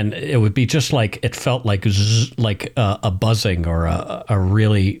 and it would be just like, it felt like like a buzzing or a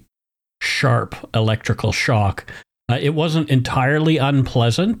really sharp electrical shock. It wasn't entirely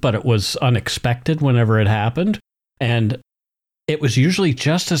unpleasant, but it was unexpected whenever it happened. And it was usually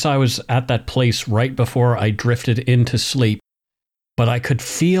just as I was at that place right before I drifted into sleep. But I could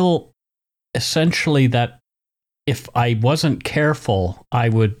feel essentially that if I wasn't careful, I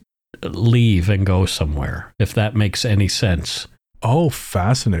would leave and go somewhere, if that makes any sense. Oh,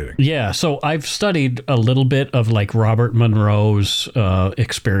 fascinating. Yeah, so I've studied a little bit of like Robert Monroe's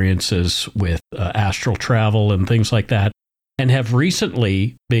experiences with astral travel and things like that, and have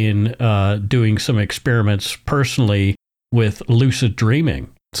recently been doing some experiments personally with lucid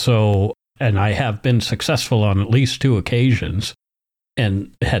dreaming. So, and I have been successful on at least 2 occasions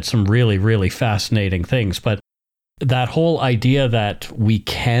and had some really, really fascinating things. But that whole idea that we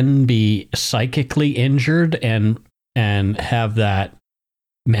can be psychically injured and have that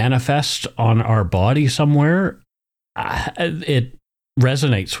manifest on our body somewhere, it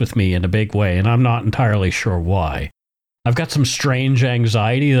resonates with me in a big way, and I'm not entirely sure why. I've got some strange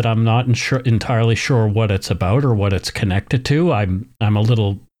anxiety that I'm not entirely sure what it's about or what it's connected to. I'm a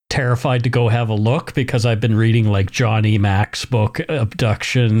little terrified to go have a look because I've been reading like John E. Mack's book,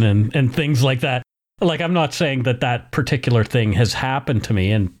 Abduction, and things like that. Like, I'm not saying that particular thing has happened to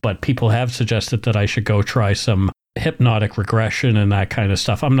me, but people have suggested that I should go try some hypnotic regression and that kind of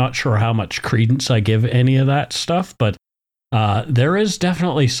stuff. I'm not sure how much credence I give any of that stuff, but there is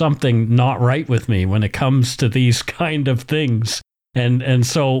definitely something not right with me when it comes to these kind of things. And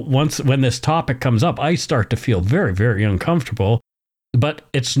so when this topic comes up, I start to feel very, very uncomfortable, but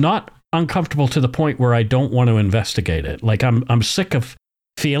it's not uncomfortable to the point where I don't want to investigate it. Like, I'm sick of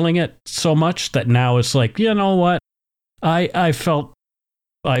feeling it so much that now it's like, you know what? I felt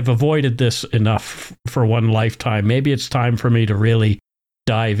I've avoided this enough for one lifetime. Maybe it's time for me to really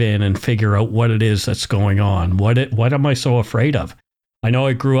dive in and figure out what it is that's going on. What am I so afraid of? I know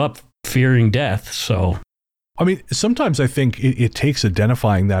I grew up fearing death, so. I mean, sometimes I think it takes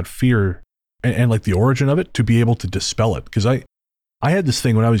identifying that fear and like the origin of it to be able to dispel it. Because I had this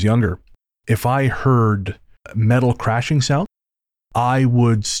thing when I was younger. If I heard metal crashing sound, I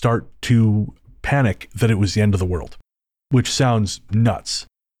would start to panic that it was the end of the world, which sounds nuts.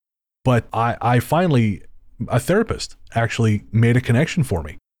 But I finally, a therapist actually made a connection for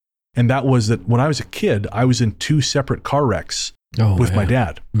me. And that was that when I was a kid, I was in 2 separate car wrecks with my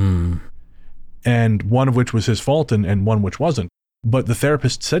dad. And one of which was his fault and one which wasn't. But the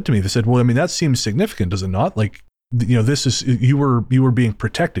therapist said to me, they said, well, I mean, that seems significant, does it not? Like, you know, this is, you were being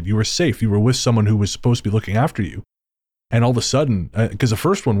protected. You were safe. You were with someone who was supposed to be looking after you. And all of a sudden, because the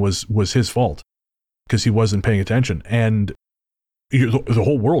first one was his fault because he wasn't paying attention. And the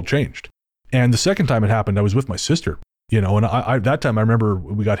whole world changed. And the second time it happened, I was with my sister, you know, and I that time I remember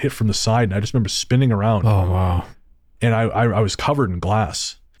we got hit from the side and I just remember spinning around. Oh, wow. And I was covered in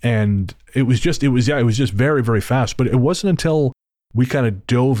glass. And it was just very, very fast. But it wasn't until we kind of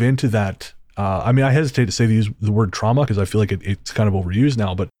dove into that. I mean, I hesitate to say the word trauma because I feel like it's kind of overused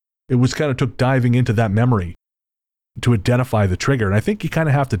now, but it was kind of took diving into that memory to identify the trigger. And I think you kind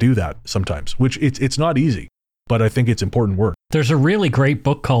of have to do that sometimes, which it's not easy, but I think it's important work. There's a really great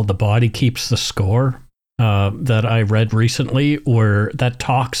book called The Body Keeps the Score that I read recently that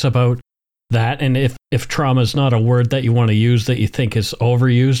talks about that. And if trauma is not a word that you want to use that you think is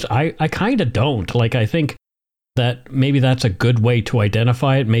overused, I kind of don't. Like, I think that maybe that's a good way to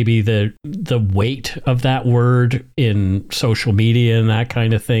identify it. Maybe the weight of that word in social media and that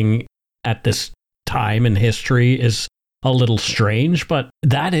kind of thing at this time in history is a little strange, but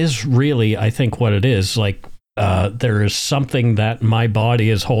that is really, I think, what it is. Like, there is something that my body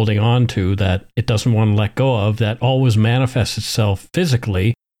is holding on to that it doesn't want to let go of, that always manifests itself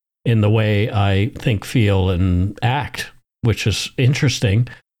physically in the way I think, feel, and act, which is interesting.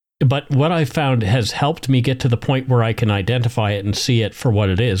 But what I found has helped me get to the point where I can identify it and see it for what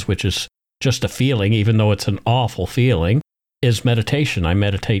it is, which is just a feeling, even though it's an awful feeling, is meditation. I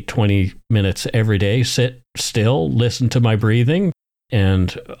meditate 20 minutes every day, sit still, listen to my breathing.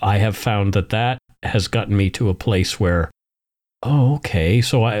 And I have found that has gotten me to a place where, oh, okay,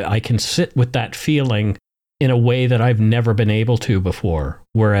 so I can sit with that feeling in a way that I've never been able to before.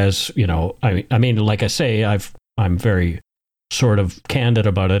 Whereas, you know, I mean, like I say, I'm very sort of candid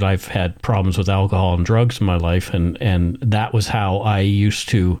about it. I've had problems with alcohol and drugs in my life, and that was how I used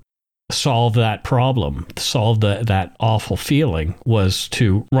to solve that problem, solve that awful feeling, was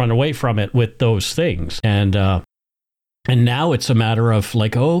to run away from it with those things. And now it's a matter of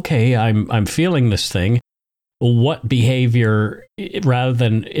like, oh, okay, I'm feeling this thing. What behavior, rather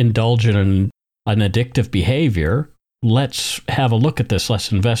than indulge in an addictive behavior, let's have a look at this,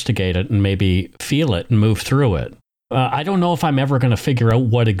 let's investigate it and maybe feel it and move through it. I don't know if I'm ever going to figure out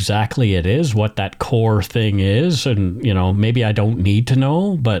what exactly it is, what that core thing is. And, maybe I don't need to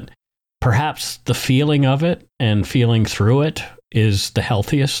know, but perhaps the feeling of it and feeling through it is the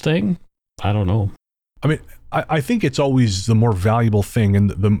healthiest thing. I don't know. I mean, I think it's always the more valuable thing and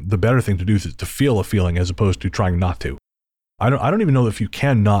the better thing to do is to feel a feeling as opposed to trying not to. I don't even know if you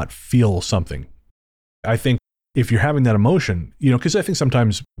cannot feel something. I think if you're having that emotion, because I think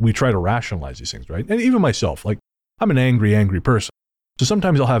sometimes we try to rationalize these things, right? And even myself, like I'm an angry person. So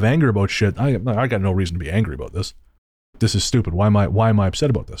sometimes I'll have anger about shit. I got no reason to be angry about this. This is stupid. Why am I upset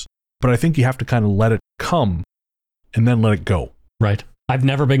about this? But I think you have to kind of let it come and then let it go. Right. I've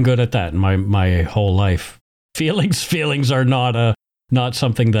never been good at that in my whole life. Feelings are not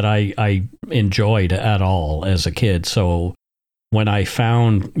something that I enjoyed at all as a kid. So when I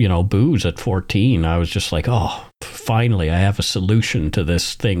found, booze at 14, I was just like, oh, finally I have a solution to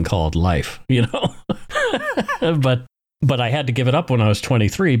this thing called life, But I had to give it up when I was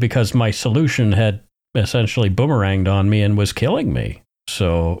 23 because my solution had essentially boomeranged on me and was killing me.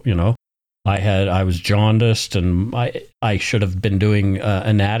 So, I was jaundiced and I should have been doing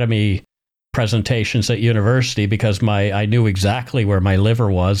anatomy presentations at university because I knew exactly where my liver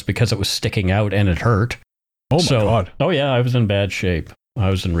was because it was sticking out and it hurt. Oh my God. Oh yeah, I was in bad shape. I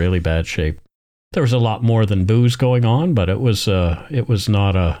was in really bad shape. There was a lot more than booze going on, but it was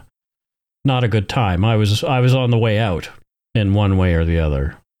not a good time. I was on the way out in one way or the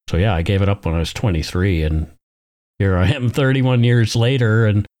other. So yeah, I gave it up when I was 23 and here I am 31 years later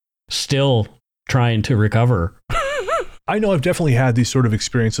and still trying to recover. I know I've definitely had these sort of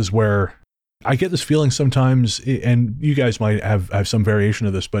experiences where I get this feeling sometimes, and you guys might have some variation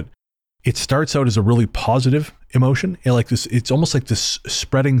of this, but it starts out as a really positive emotion. And like this, it's almost like this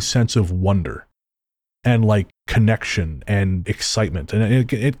spreading sense of wonder and like connection and excitement.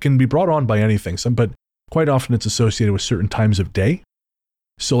 And it can be brought on by anything, but quite often it's associated with certain times of day.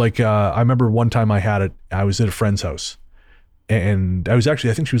 So like, I remember one time I was at a friend's house and I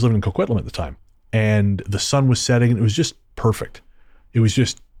think she was living in Coquitlam at the time, and the sun was setting and it was just perfect. It was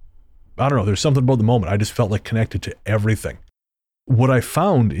just, I don't know, there's something about the moment. I just felt like connected to everything. What I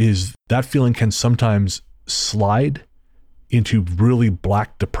found is that feeling can sometimes slide into really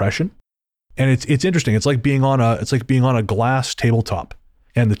black depression. And it's interesting. It's like being on a glass tabletop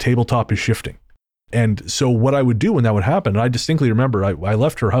and the tabletop is shifting. And so what I would do when that would happen, and I distinctly remember I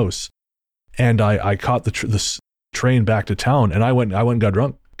left her house and I caught the train back to town and I went and got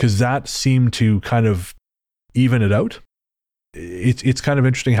drunk because that seemed to kind of even it out. It's kind of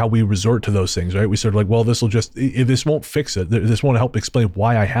interesting how we resort to those things, right? We sort of like, well, this won't fix it. This won't help explain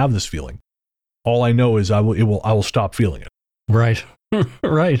why I have this feeling. All I know is I will stop feeling it. Right.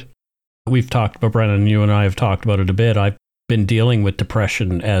 Right. We've talked about, Brennan, you and I have talked about it a bit. I've been dealing with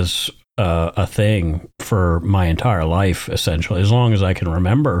depression as a thing for my entire life, essentially, as long as I can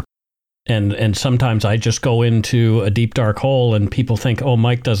remember. And sometimes I just go into a deep, dark hole and people think, oh,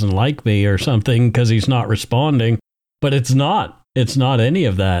 Mike doesn't like me or something because he's not responding. But it's not any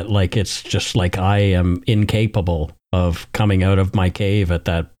of that. Like, it's just like I am incapable of coming out of my cave at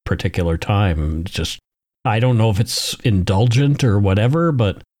that particular time. Just, I don't know if it's indulgent or whatever,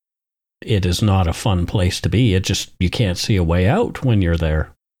 but it is not a fun place to be. It just, you can't see a way out when you're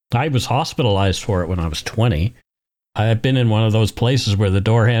there. I was hospitalized for it when I was 20. I've been in one of those places where the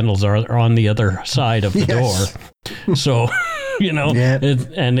door handles are on the other side of the door. So... Yeah.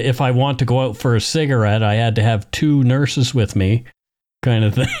 And if I want to go out for a cigarette, I had to have 2 nurses with me, kind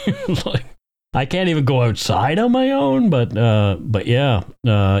of thing. Like, I can't even go outside on my own, but yeah,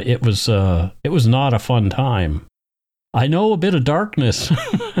 it was not a fun time. I know a bit of darkness,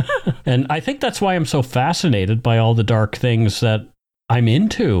 and I think that's why I'm so fascinated by all the dark things that I'm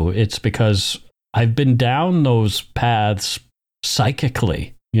into. It's because I've been down those paths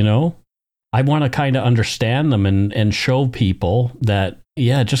psychically, I want to kind of understand them and show people that,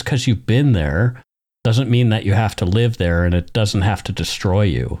 yeah, just because you've been there doesn't mean that you have to live there, and it doesn't have to destroy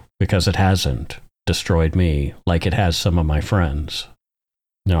you, because it hasn't destroyed me like it has some of my friends.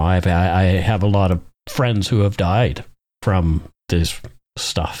 I have a lot of friends who have died from this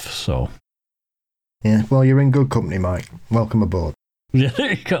stuff, so. Yeah, well, you're in good company, Mike. Welcome aboard. Yeah,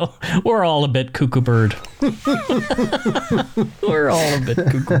 there you go. We're all a bit cuckoo bird. We're all a bit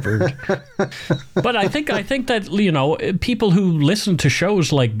cuckoo bird. But I think that, people who listen to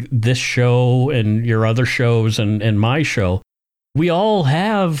shows like this show and your other shows and my show, we all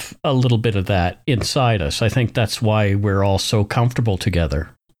have a little bit of that inside us. I think that's why we're all so comfortable together.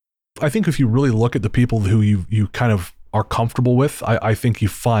 I think if you really look at the people who you kind of are comfortable with, I think you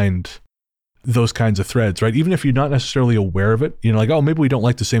find those kinds of threads, right? Even if you're not necessarily aware of it, like, oh, maybe we don't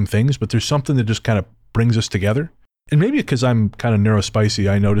like the same things, but there's something that just kind of brings us together. And maybe because I'm kind of neurospicy,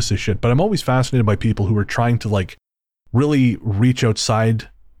 I notice this shit, but I'm always fascinated by people who are trying to like really reach outside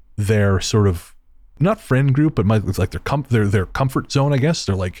their sort of, not friend group, but it's like their comfort zone, I guess.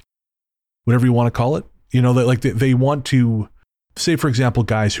 They're like, whatever you want to call it. They want to, say, for example,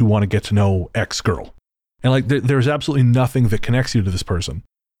 guys who want to get to know X girl. And like, there's absolutely nothing that connects you to this person.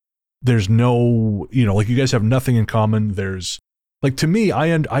 There's no, like you guys have nothing in common. There's like, to me,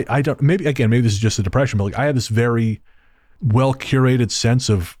 I don't, maybe this is just a depression, but like I have this very well curated sense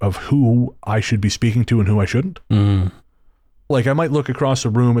of who I should be speaking to and who I shouldn't. Mm. Like I might look across a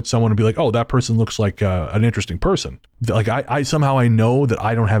room at someone and be like, oh, that person looks like an interesting person. Like I somehow I know that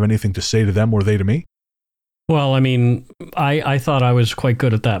I don't have anything to say to them or they to me. Well, I mean, I thought I was quite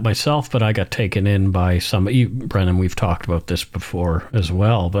good at that myself, but I got taken in by Brennan, we've talked about this before as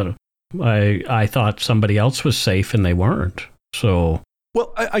well, but I thought somebody else was safe and they weren't. So,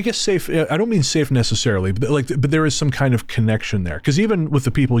 well, I guess safe, I don't mean safe necessarily, but there is some kind of connection there. Because even with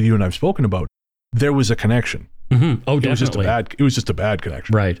the people you and I've spoken about, there was a connection. Mm-hmm. Oh, definitely. It was just a bad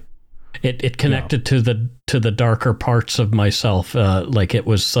connection. Right. It connected to the darker parts of myself. Like it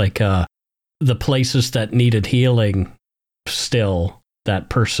was like the places that needed healing still, that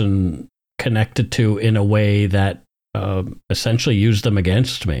person connected to in a way that essentially used them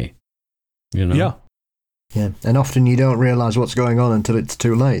against me. Yeah. Yeah, and often you don't realize what's going on until it's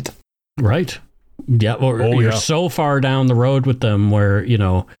too late. Right. Yeah, or you're so far down the road with them where,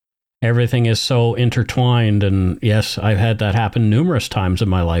 everything is so intertwined. And yes, I've had that happen numerous times in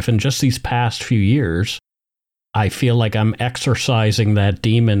my life. And just these past few years, I feel like I'm exorcising that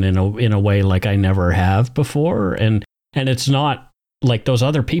demon in a way like I never have before. And it's not like those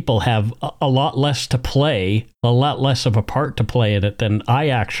other people have a lot less to play, a lot less of a part to play in it than I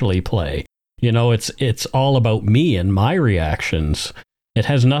actually play. It's all about me and my reactions. It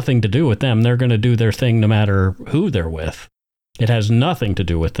has nothing to do with them. They're going to do their thing no matter who they're with. It has nothing to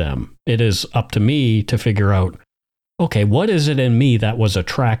do with them. It is up to me to figure out, okay, what is it in me that was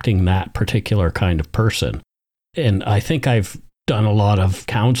attracting that particular kind of person? And I think I've done a lot of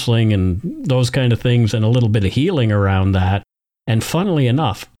counseling and those kind of things and a little bit of healing around that. And funnily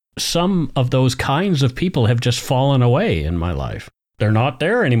enough, some of those kinds of people have just fallen away in my life. They're not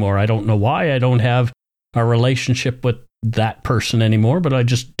there anymore. I don't know why. I don't have a relationship with that person anymore, but I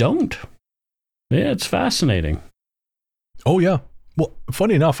just don't. Yeah, it's fascinating. Oh, yeah. Well,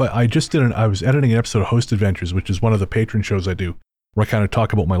 funny enough, I was editing an episode of Host Adventures, which is one of the patron shows I do, where I kind of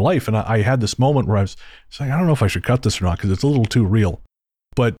talk about my life. And I had this moment where I was saying, I don't know if I should cut this or not, because it's a little too real.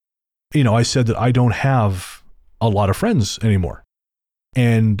 But, I said that I don't have a lot of friends anymore.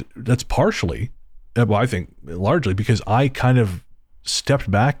 And that's partially, well, I think largely because I kind of stepped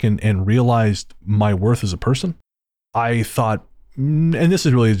back and realized my worth as a person. I thought, and this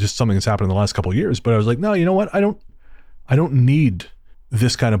is really just something that's happened in the last couple of years, but I was like, no, you know what? I don't need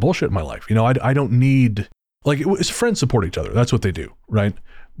this kind of bullshit in my life. I don't need, like, it's friends support each other. That's what they do, right?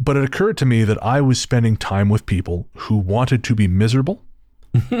 But it occurred to me that I was spending time with people who wanted to be miserable.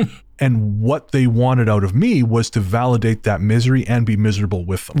 And what they wanted out of me was to validate that misery and be miserable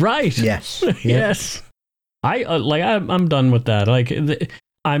with them. Right. Yes. Yes. I'm done with that. Like,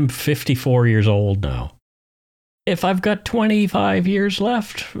 I'm 54 years old now. If I've got 25 years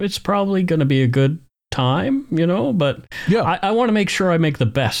left, it's probably going to be a good time, but yeah. I want to make sure I make the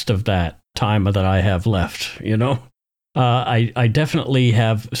best of that time that I have left, I definitely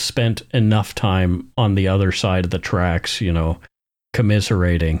have spent enough time on the other side of the tracks,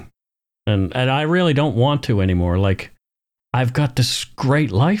 commiserating. And I really don't want to anymore. Like, I've got this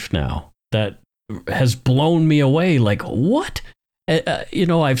great life now that has blown me away. Like, what?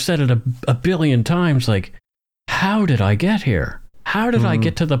 I've said it a billion times. Like, how did I get here? How did I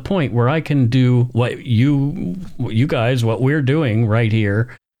get to the point where I can do what you guys, what we're doing right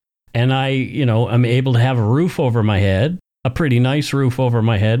here? And I'm able to have a roof over my head, a pretty nice roof over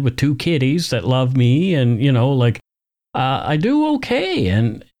my head with 2 kitties that love me. And, I do okay.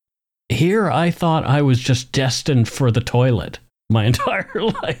 And here I thought I was just destined for the toilet my entire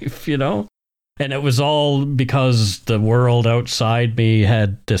life, And it was all because the world outside me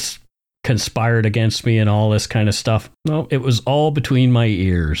had this conspired against me and all this kind of stuff. No, it was all between my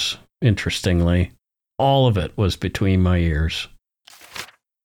ears, interestingly. All of it was between my ears.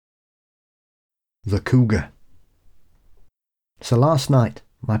 The Cougar. So last night,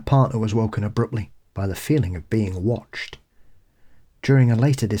 my partner was woken abruptly by the feeling of being watched. During a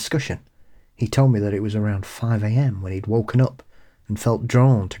later discussion, he told me that it was around 5 a.m. when he'd woken up and felt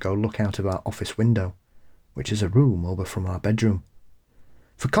drawn to go look out of our office window, which is a room over from our bedroom.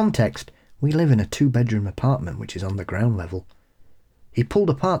 For context, We live in a 2-bedroom apartment which is on the ground level. He pulled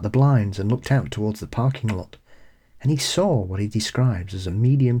apart the blinds and looked out towards the parking lot, and he saw what he describes as a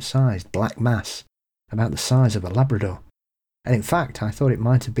medium-sized black mass about the size of a Labrador. And in fact, I thought it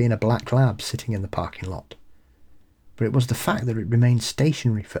might have been a black lab sitting in the parking lot. But it was the fact that it remained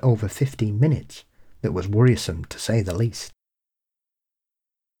stationary for over 15 minutes that was worrisome, to say the least.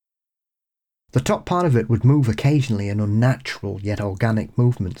 The top part of it would move occasionally in unnatural yet organic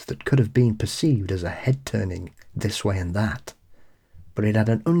movements that could have been perceived as a head turning this way and that. But it had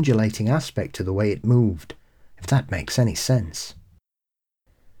an undulating aspect to the way it moved, if that makes any sense.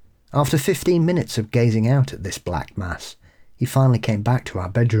 After 15 minutes of gazing out at this black mass, he finally came back to our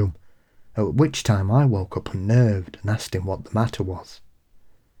bedroom, at which time I woke up unnerved and asked him what the matter was.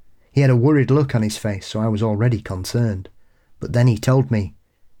 He had a worried look on his face, so I was already concerned, but then he told me,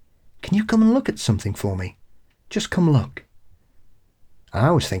 "Can you come and look at something for me? Just come look."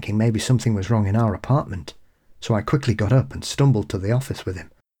 I was thinking maybe something was wrong in our apartment, so I quickly got up and stumbled to the office with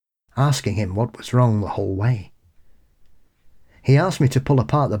him, asking him what was wrong the whole way. He asked me to pull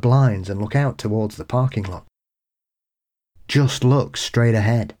apart the blinds and look out towards the parking lot. Just look straight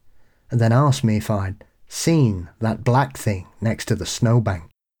ahead, and then asked me if I'd seen that black thing next to the snowbank.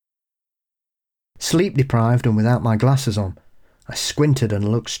 Sleep deprived and without my glasses on, I squinted and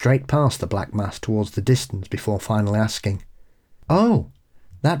looked straight past the black mass towards the distance before finally asking, "Oh,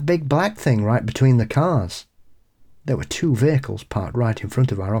 that big black thing right between the cars." There were 2 vehicles parked right in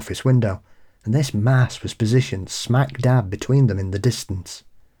front of our office window, and this mass was positioned smack dab between them in the distance.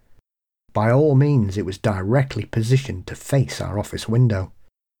 By all means, it was directly positioned to face our office window.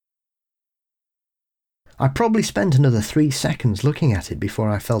 I probably spent another 3 seconds looking at it before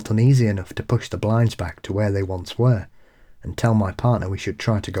I felt uneasy enough to push the blinds back to where they once were, and tell my partner we should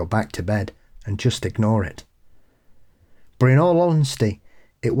try to go back to bed and just ignore it. But in all honesty,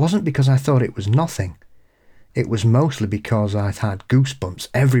 it wasn't because I thought it was nothing. It was mostly because I'd had goosebumps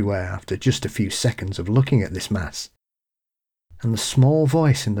everywhere after just a few seconds of looking at this mass, and the small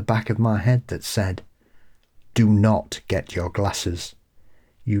voice in the back of my head that said, "Do not get your glasses.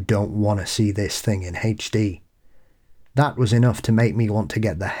 You don't want to see this thing in HD." That was enough to make me want to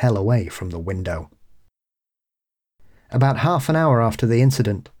get the hell away from the window. About half an hour after the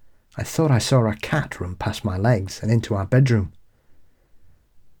incident, I thought I saw a cat run past my legs and into our bedroom.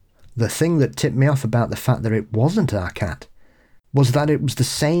 The thing that tipped me off about the fact that it wasn't our cat was that it was the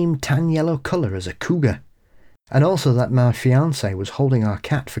same tan yellow colour as a cougar, and also that my fiancé was holding our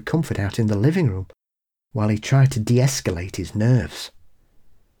cat for comfort out in the living room while he tried to de-escalate his nerves.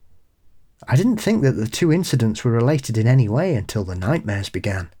 I didn't think that the 2 incidents were related in any way until the nightmares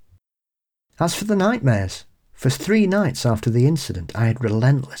began. As for the nightmares, for 3 nights after the incident I had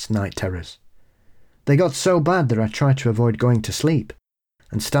relentless night terrors. They got so bad that I tried to avoid going to sleep,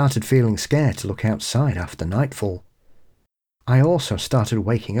 and started feeling scared to look outside after nightfall. I also started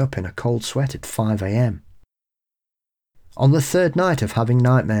waking up in a cold sweat at 5 a.m. On the 3rd night of having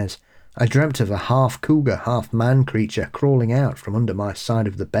nightmares, I dreamt of a half cougar, half man creature crawling out from under my side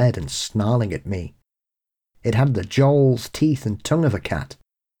of the bed and snarling at me. It had the jowls, teeth and tongue of a cat,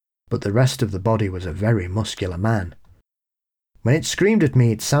 but the rest of the body was a very muscular man. When it screamed at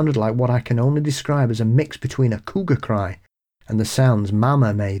me, it sounded like what I can only describe as a mix between a cougar cry and the sounds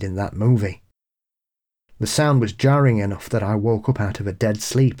Mama made in that movie. The sound was jarring enough that I woke up out of a dead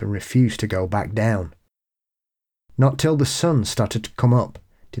sleep and refused to go back down. Not till the sun started to come up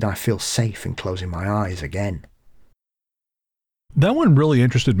did I feel safe in closing my eyes again. That one really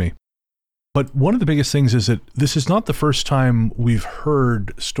interested me. But one of the biggest things is that this is not the first time we've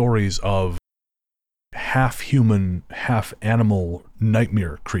heard stories of half-human, half-animal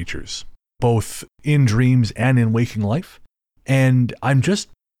nightmare creatures, both in dreams and in waking life. And I don't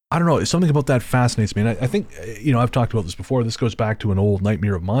know, something about that fascinates me. And I think, I've talked about this before. This goes back to an old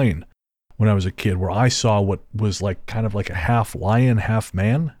nightmare of mine when I was a kid, where I saw what was kind of like a half lion, half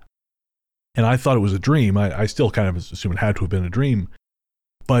man. And I thought it was a dream. I still kind of assume it had to have been a dream.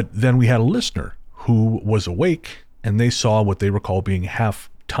 But then we had a listener who was awake, and they saw what they recall being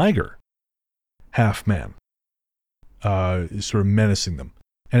half tiger, half man, sort of menacing them.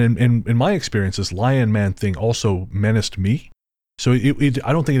 And in my experience, this lion man thing also menaced me. So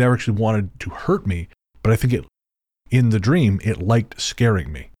I don't think it ever actually wanted to hurt me, but I think in the dream, it liked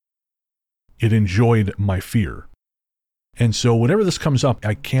scaring me. It enjoyed my fear. And so whenever this comes up,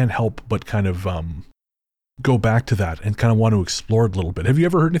 I can't help but kind of go back to that and kind of want to explore it a little bit. Have you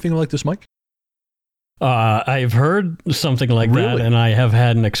ever heard anything like this, Mike? I've heard something like that, and I have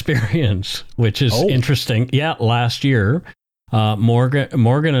had an experience, which is interesting. Yeah, last year,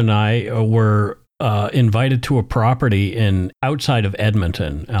 Morgan and I were invited to a property outside of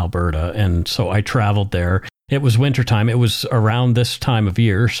Edmonton, Alberta. And so I traveled there. It was wintertime. It was around this time of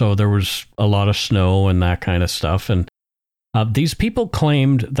year, so there was a lot of snow and that kind of stuff. And these people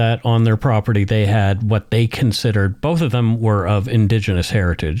claimed that on their property they had what they considered, both of them were of Indigenous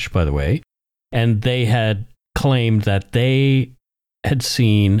heritage, by the way, and they had claimed that they had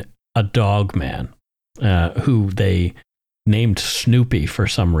seen a dog man who they named Snoopy for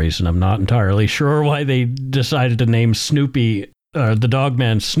some reason. I'm not entirely sure why they decided to name Snoopy, the dog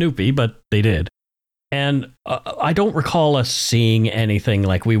man Snoopy, but they did. And I don't recall us seeing anything.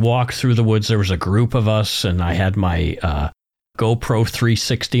 Like, we walked through the woods, there was a group of us, and I had my GoPro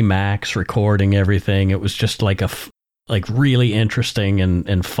 360 Max recording everything. It was just like really interesting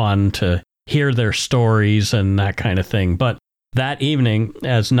and fun to hear their stories and that kind of thing. But that evening,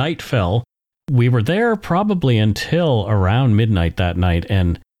 as night fell, we were there probably until around midnight that night,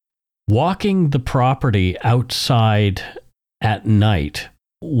 and walking the property outside at night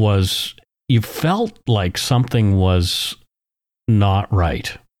you felt like something was not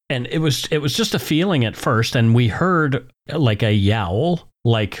right. And it was just a feeling at first, and we heard like a yowl,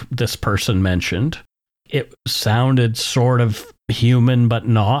 like this person mentioned. It sounded sort of human, but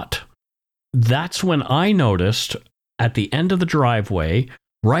not. That's when I noticed at the end of the driveway,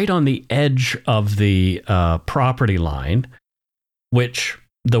 right on the edge of the property line, which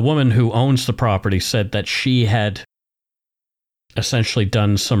the woman who owns the property said that she had essentially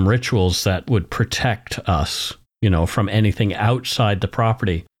done some rituals that would protect us, from anything outside the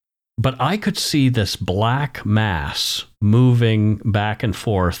property. But I could see this black mass moving back and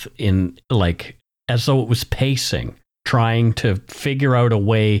forth in as though it was pacing, trying to figure out a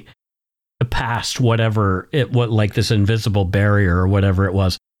way past whatever like this invisible barrier or whatever it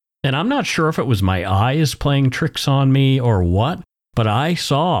was. And I'm not sure if it was my eyes playing tricks on me or what, but I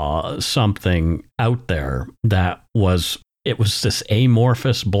saw something out there that was this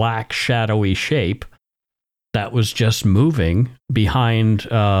amorphous black shadowy shape that was just moving behind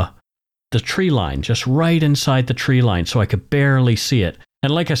the tree line, just right inside the tree line, so I could barely see it.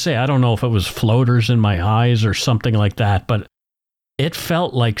 And like I say, I don't know if it was floaters in my eyes or something like that, but it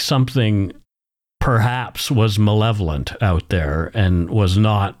felt like something perhaps was malevolent out there and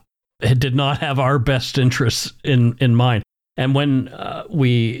it did not have our best interests in mind. And when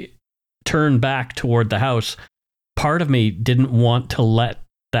we turned back toward the house, part of me didn't want to let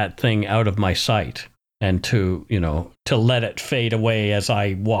that thing out of my sight and to let it fade away as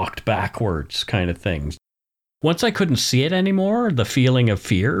I walked backwards, kind of things. Once I couldn't see it anymore, the feeling of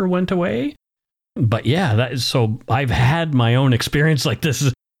fear went away. But yeah, so I've had my own experience like this.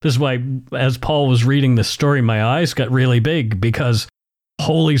 This is why, as Paul was reading this story, my eyes got really big, because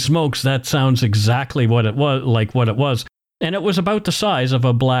holy smokes, that sounds exactly what it was. And it was about the size of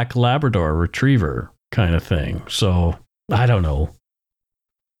a black Labrador retriever kind of thing. So I don't know.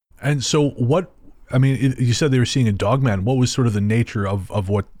 And so you said they were seeing a dog man. What was sort of the nature of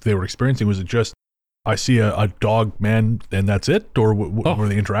what they were experiencing? Was it just, I see a dog man and that's it? Or were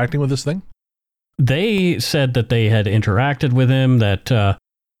they interacting with this thing? They said that they had interacted with him, that the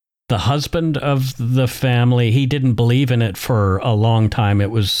husband of the family, he didn't believe in it for a long time.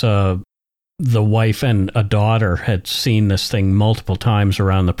 It was the wife and a daughter had seen this thing multiple times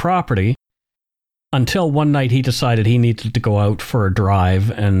around the property, until one night he decided he needed to go out for a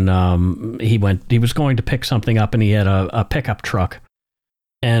drive, and he was going to pick something up, and he had a pickup truck.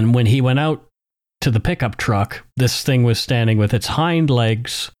 And when he went out to the pickup truck, this thing was standing with its hind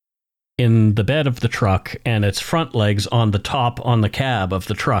legs in the bed of the truck and its front legs on the cab of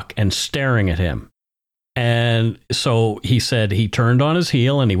the truck and staring at him. And so he said he turned on his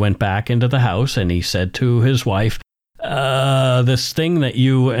heel and he went back into the house, and he said to his wife, this thing that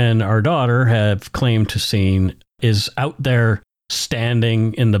you and our daughter have claimed to seen is out there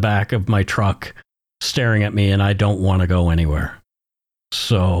standing in the back of my truck staring at me, and I don't want to go anywhere.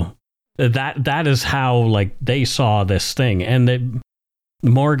 So that is how they saw this thing. And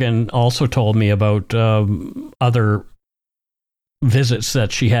Morgan also told me about other visits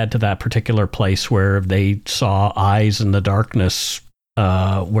that she had to that particular place where they saw eyes in the darkness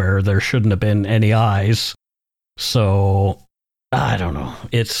where there shouldn't have been any eyes. So I don't know.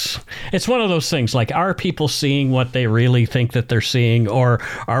 It's one of those things. Are people seeing what they really think that they're seeing, or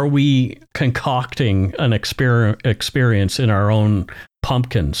are we concocting an experience in our own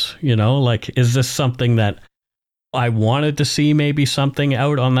pumpkins? Is this something that I wanted to see? Maybe something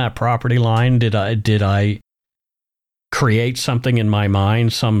out on that property line? Did I create something in my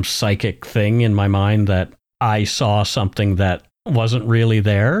mind, some psychic thing in my mind that I saw something that wasn't really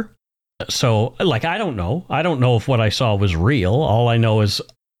there? So, I don't know. I don't know if what I saw was real. All I know is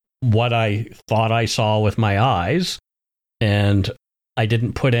what I thought I saw with my eyes, and I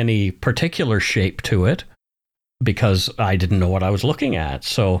didn't put any particular shape to it because I didn't know what I was looking at.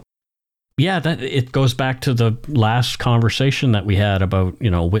 So yeah, that it goes back to the last conversation that we had about,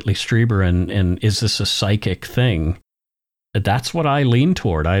 Whitley Strieber and is this a psychic thing? That's what I lean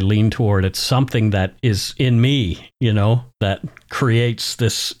toward. I lean toward it's something that is in me, that creates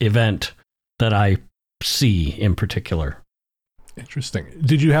this event that I see in particular. Interesting.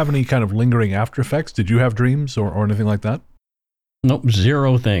 Did you have any kind of lingering after effects? Did you have dreams or anything like that? Nope,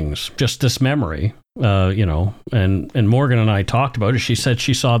 zero things. Just this memory, and Morgan and I talked about it. She said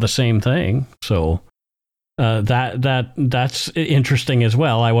she saw the same thing. So that's interesting as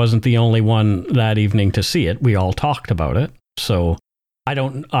well. I wasn't the only one that evening to see it. We all talked about it. So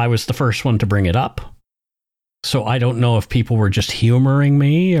I was the first one to bring it up. So I don't know if people were just humoring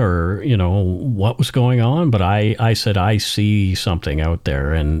me or, what was going on, but I said, I see something out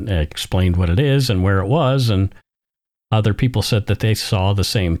there and explained what it is and where it was. And other people said that they saw the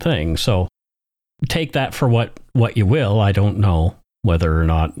same thing. So take that for what you will. I don't know whether or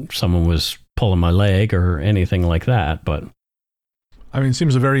not someone was pulling my leg or anything like that, but I mean, it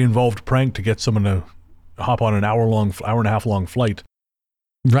seems a very involved prank to get someone to hop on an hour and a half long flight.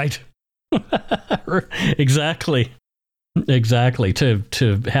 Right. Exactly.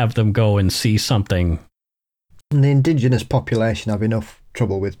 To have them go and see something. And the indigenous population have enough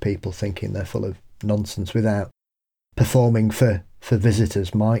trouble with people thinking they're full of nonsense without performing for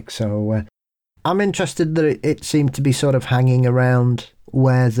visitors, Mike. So I'm interested that it seemed to be sort of hanging around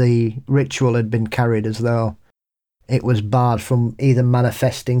where the ritual had been carried as though it was barred from either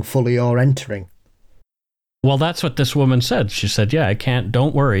manifesting fully or entering. Well, that's what this woman said. She said, yeah,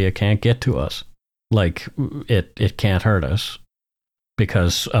 don't worry, it can't get to us. Like, it can't hurt us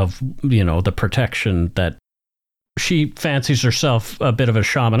because of, the protection that she fancies herself a bit of a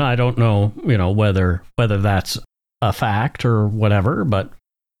shaman. I don't know, whether that's a fact or whatever, but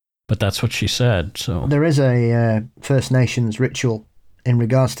that's what she said. So there is a First Nations ritual in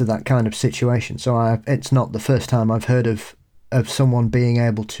regards to that kind of situation. So it's not the first time I've heard of someone being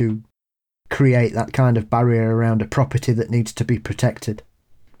able to create that kind of barrier around a property that needs to be protected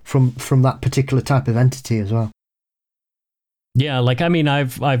from that particular type of entity as well. Yeah,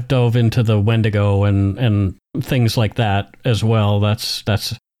 I've dove into the Wendigo and things like that as well. That's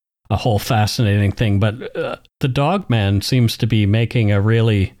a whole fascinating thing. But the Dogman seems to be making a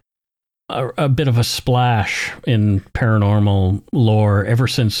bit of a splash in paranormal lore ever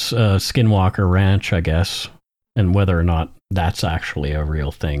since Skinwalker Ranch, I guess. And whether or not that's actually a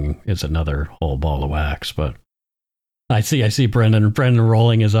real thing is another whole ball of wax. But I see Brendan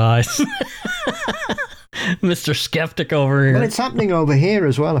rolling his eyes. Mr. Skeptic over here. Well, it's happening over here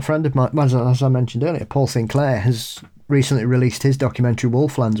as well. A friend of mine, as I mentioned earlier, Paul Sinclair, has recently released his documentary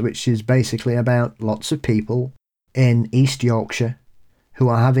Wolflands, which is basically about lots of people in East Yorkshire who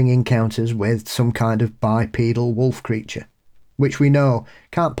are having encounters with some kind of bipedal wolf creature, which we know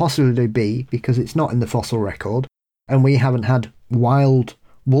can't possibly be because it's not in the fossil record, and we haven't had wild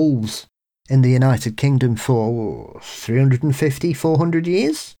wolves in the United Kingdom for 350, 400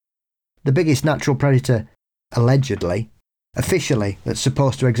 years. The biggest natural predator, allegedly, officially, that's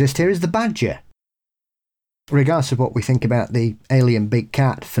supposed to exist here is the badger. Regardless of what we think about the alien big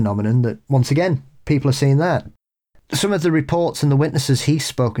cat phenomenon, that once again, people are seeing that. Some of the reports and the witnesses he's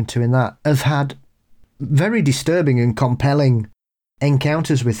spoken to in that have had very disturbing and compelling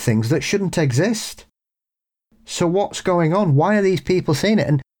encounters with things that shouldn't exist. So what's going on? Why are these people seeing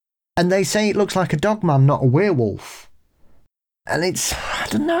it? And they say it looks like a dogman, not a werewolf. And I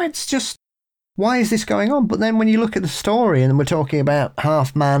don't know, it's just, why is this going on? But then when you look at the story and we're talking about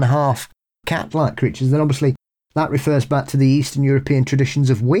half man, half cat-like creatures, then obviously that refers back to the Eastern European traditions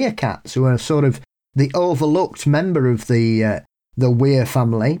of werecats, who are sort of the overlooked member of the were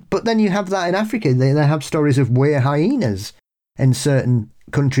family. But then you have that in Africa. They have stories of were hyenas in certain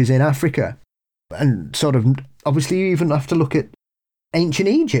countries in Africa. And sort of, obviously you even have to look at ancient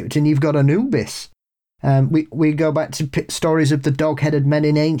Egypt, and you've got Anubis. We go back to stories of the dog-headed men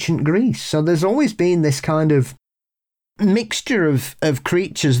in ancient Greece. So there's always been this kind of mixture of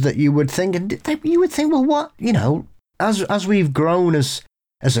creatures that you would think, well, what, as we've grown as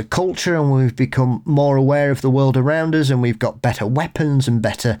a culture and we've become more aware of the world around us and we've got better weapons and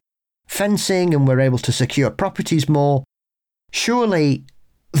better fencing and we're able to secure properties more, surely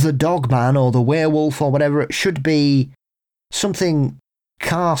the dogman or the werewolf or whatever it should be something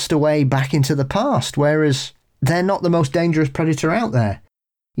cast away back into the past, whereas they're not the most dangerous predator out there.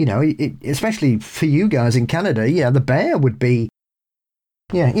 Especially for you guys in Canada, the bear would be,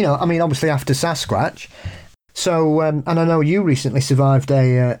 obviously after Sasquatch, So, and I know you recently survived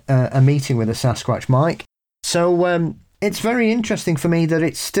a meeting with a Sasquatch, Mike. So it's very interesting for me that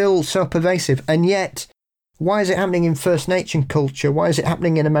it's still so pervasive, and yet, why is it happening in First Nation culture? Why is it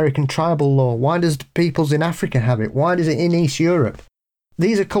happening in American tribal law? Why does peoples in Africa have it? Why does it in East Europe?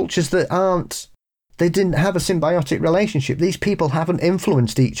 These are cultures that they didn't have a symbiotic relationship. These people haven't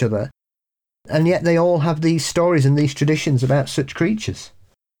influenced each other, and yet they all have these stories and these traditions about such creatures.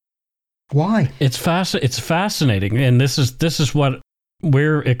 Why? It's fascinating, and this is what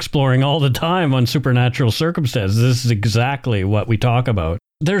we're exploring all the time on Supernatural Circumstances. This is exactly what we talk about.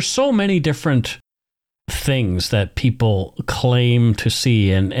 There's so many different things that people claim to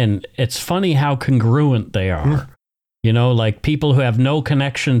see, and it's funny how congruent they are. Mm. You know, like people who have no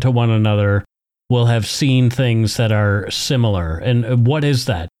connection to one another will have seen things that are similar. And what is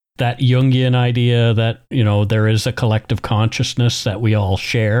that? That Jungian idea that, you know, there is a collective consciousness that we all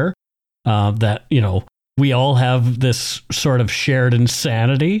share, that, you know, we all have this sort of shared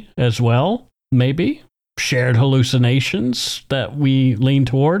insanity as well, maybe shared hallucinations that we lean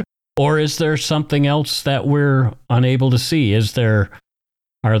toward. Or is there something else that we're unable to see?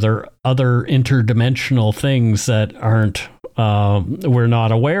 Are there other interdimensional things that we're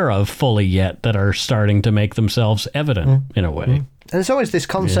not aware of fully yet that are starting to make themselves evident in a way? And there's always this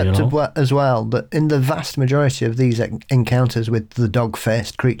concept as well that in the vast majority of these encounters with the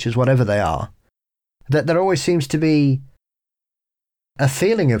dog-faced creatures, whatever they are, that there always seems to be a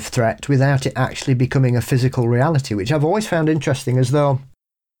feeling of threat without it actually becoming a physical reality, which I've always found interesting, as though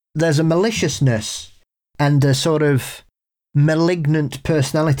there's a maliciousness and a sort of malignant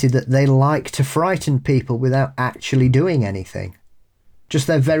personality that they like to frighten people without actually doing anything. Just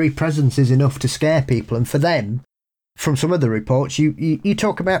their very presence is enough to scare people. And for them, from some of the reports, you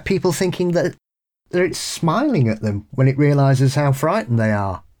talk about people thinking that it's smiling at them when it realises how frightened they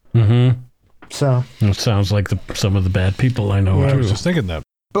are. Mm-hmm. So it sounds like some of the bad people I know I too. was just thinking that.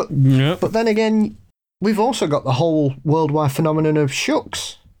 But then again, we've also got the whole worldwide phenomenon of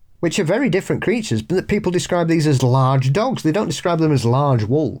shucks, which are very different creatures, but people describe these as large dogs. They don't describe them as large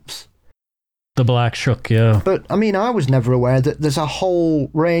wolves. The black shuck, yeah. But, I mean, I was never aware that there's a whole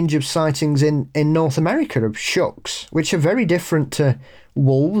range of sightings in North America of shucks, which are very different to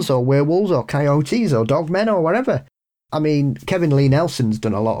wolves or werewolves or coyotes or dogmen or whatever. I mean, Kevin Lee Nelson's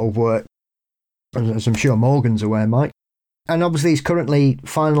done a lot of work, as I'm sure Morgan's aware, Mike. And obviously he's currently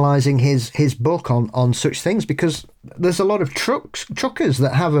finalising his book on such things, because there's a lot of truckers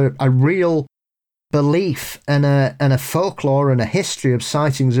that have a real belief and a folklore and a history of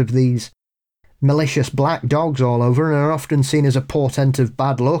sightings of these malicious black dogs all over, and are often seen as a portent of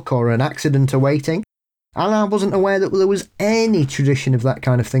bad luck or an accident awaiting. And I wasn't aware that there was any tradition of that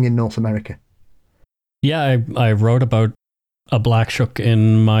kind of thing in North America. Yeah, I wrote about a black shuck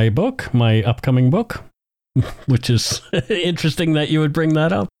in my book, my upcoming book, which is interesting that you would bring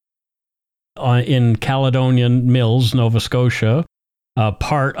that up. In Caledonian Mills, Nova Scotia,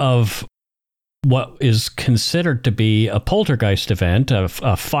 part of what is considered to be a poltergeist event, a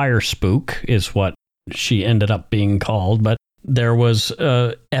fire spook is what she ended up being called, but there was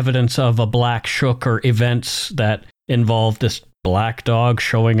evidence of a black shuck or events that involved this black dog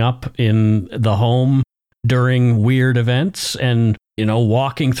showing up in the home during weird events and, you know,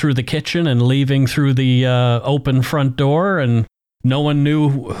 walking through the kitchen and leaving through the open front door, and no one knew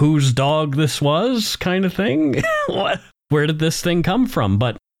whose dog this was, kind of thing. Where did this thing come from?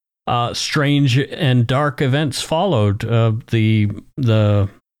 But strange and dark events followed. The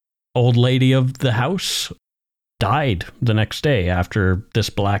old lady of the house died the next day after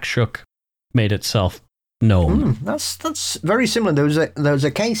this black shuck made itself known. That's very similar. There was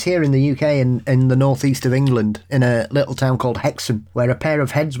a case here in the UK in the northeast of England, in a little town called Hexham, where a pair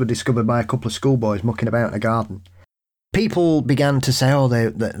of heads were discovered by a couple of schoolboys mucking about in a garden. People began to say,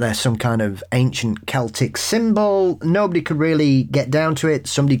 they're some kind of ancient Celtic symbol. Nobody could really get down to it.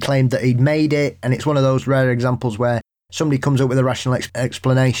 Somebody claimed that he'd made it, and it's one of those rare examples where somebody comes up with a rational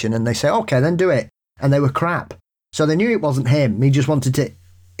explanation and they say, okay, then do it. And they were crap. So they knew it wasn't him. He just wanted to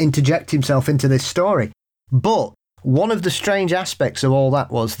interject himself into this story. But one of the strange aspects of all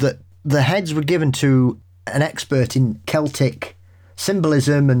that was that the heads were given to an expert in Celtic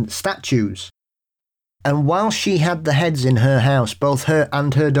symbolism and statues. And while she had the heads in her house, both her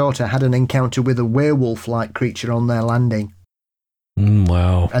and her daughter had an encounter with a werewolf-like creature on their landing.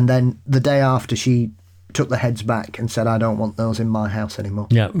 Wow. And then the day after, she took the heads back and said, I don't want those in my house anymore.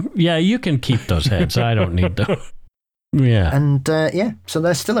 Yeah, you can keep those heads. I don't need them. Yeah. And so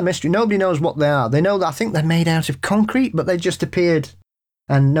they're still a mystery. Nobody knows what they are. They know that I think they're made out of concrete, but they just appeared,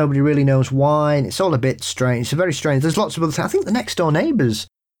 and nobody really knows why. And it's all a bit strange. It's very strange. There's lots of other things. I think the next door neighbours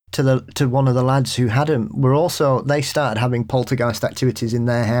to one of the lads who had him they started having poltergeist activities in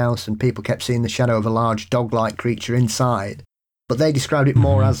their house, and people kept seeing the shadow of a large dog-like creature inside. But they described it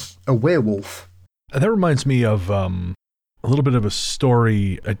more as a werewolf. That reminds me of a little bit of a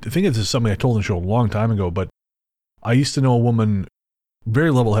story. I think this is something I told in the show a long time ago, but I used to know a woman,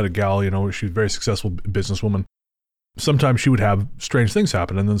 very level-headed gal, she was a very successful businesswoman. Sometimes she would have strange things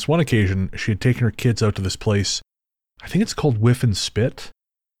happen, and on this one occasion, she had taken her kids out to this place. I think it's called Whiff and Spit.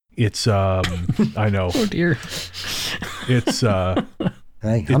 It's, I know. Oh, dear. It's,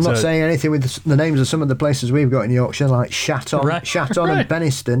 Hey, I'm not saying anything with the names of some of the places we've got in Yorkshire, like Shatton, and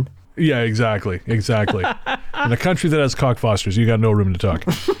Beniston. Yeah, exactly. In a country that has cockfosters, you got no room to talk.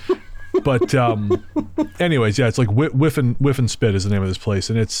 But anyways, yeah, it's like Whiff and Spit is the name of this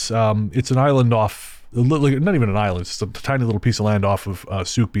place, and it's an island off, not even an island, it's just a tiny little piece of land off of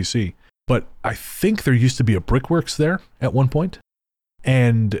Souk, BC. But I think there used to be a brickworks there at one point,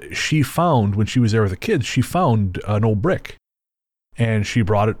 and she found, when she was there with the kids, she found an old brick, and she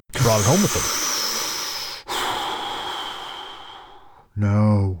brought it home with her.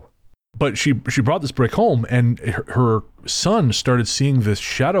 No. But she brought this brick home, and her son started seeing this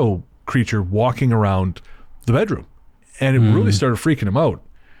shadow creature walking around the bedroom, and it really started freaking him out.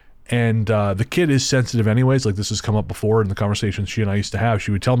 And the kid is sensitive anyways. Like, this has come up before in the conversations she and I used to have.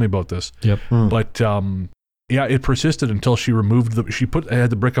 She would tell me about this. Yep. But yeah, it persisted until she removed had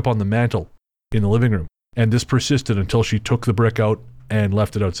the brick up on the mantle in the living room, and this persisted until she took the brick out and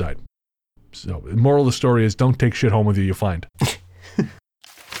left it outside. So the moral of the story is, don't take shit home with you, you'll find.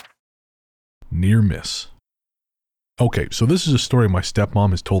 Near miss. Okay, so this is a story my stepmom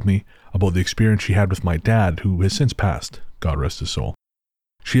has told me about the experience she had with my dad, who has since passed, God rest his soul.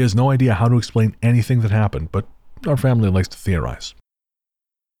 She has no idea how to explain anything that happened, but our family likes to theorize.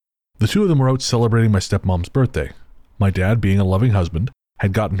 The two of them were out celebrating my stepmom's birthday. My dad, being a loving husband,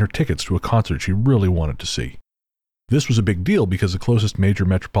 had gotten her tickets to a concert she really wanted to see. This was a big deal because the closest major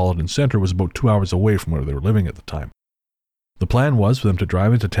metropolitan center was about 2 hours away from where they were living at the time. The plan was for them to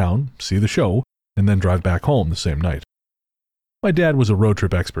drive into town, see the show, and then drive back home the same night. My dad was a road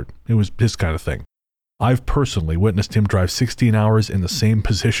trip expert. It was his kind of thing. I've personally witnessed him drive 16 hours in the same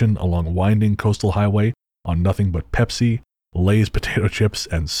position along a winding coastal highway on nothing but Pepsi, Lay's potato chips,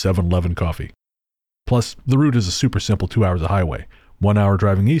 and 7-Eleven coffee. Plus, the route is a super simple 2 hours of highway. 1 hour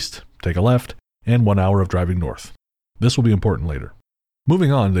driving east, take a left, and 1 hour of driving north. This will be important later.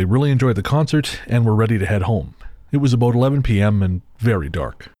 Moving on, they really enjoyed the concert and were ready to head home. It was about 11 p.m. and very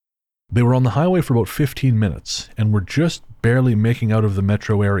dark. They were on the highway for about 15 minutes and were just barely making out of the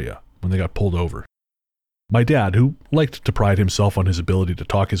metro area when they got pulled over. My dad, who liked to pride himself on his ability to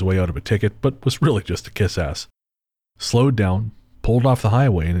talk his way out of a ticket but was really just a kiss-ass, slowed down, pulled off the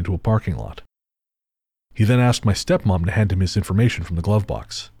highway and into a parking lot. He then asked my stepmom to hand him his information from the glove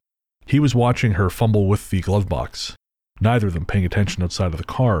box. He was watching her fumble with the glove box, neither of them paying attention outside of the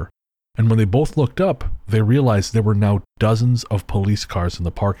car, and when they both looked up, they realized there were now dozens of police cars in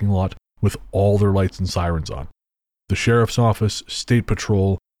the parking lot with all their lights and sirens on. The sheriff's office, state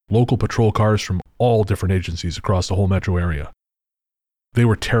patrol, local patrol cars from all different agencies across the whole metro area. They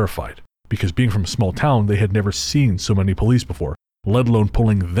were terrified, because being from a small town, they had never seen so many police before, let alone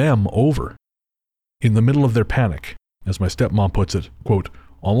pulling them over. In the middle of their panic, as my stepmom puts it, quote,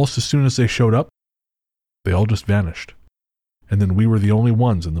 almost as soon as they showed up, they all just vanished. And then we were the only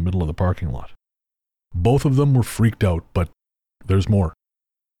ones in the middle of the parking lot. Both of them were freaked out, but there's more.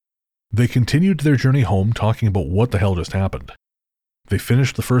 They continued their journey home talking about what the hell just happened. They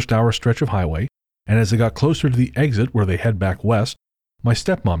finished the first hour stretch of highway, and as they got closer to the exit where they head back west, my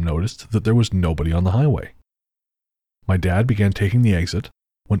stepmom noticed that there was nobody on the highway. My dad began taking the exit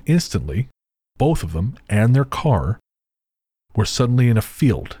when instantly, both of them and their car were suddenly in a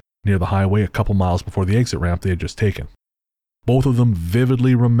field near the highway a couple miles before the exit ramp they had just taken. Both of them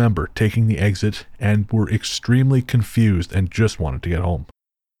vividly remember taking the exit and were extremely confused and just wanted to get home.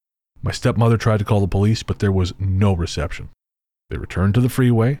 My stepmother tried to call the police, but there was no reception. They returned to the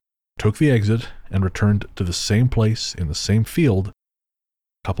freeway, took the exit, and returned to the same place in the same field a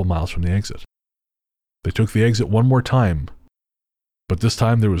couple miles from the exit. They took the exit one more time, but this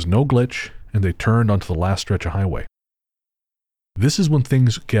time there was no glitch, and they turned onto the last stretch of highway. This is when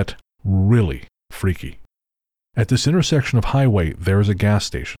things get really freaky. At this intersection of highway, there is a gas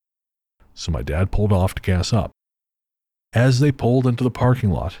station, so my dad pulled off to gas up. As they pulled into the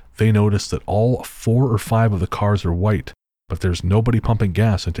parking lot, they noticed that all 4 or 5 of the cars are white, but there's nobody pumping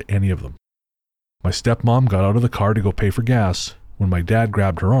gas into any of them. My stepmom got out of the car to go pay for gas when my dad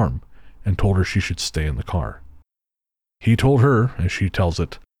grabbed her arm and told her she should stay in the car. He told her, as she tells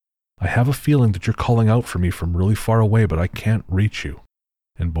it, I have a feeling that you're calling out for me from really far away, but I can't reach you.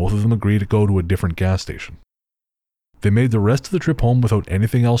 and both of them agreed to go to a different gas station. They made the rest of the trip home without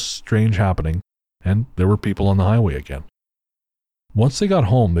anything else strange happening, and there were people on the highway again. Once they got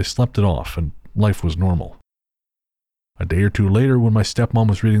home, they slept it off, and life was normal. A day or two later, when my stepmom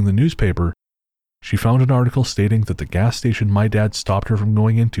was reading the newspaper, she found an article stating that the gas station my dad stopped her from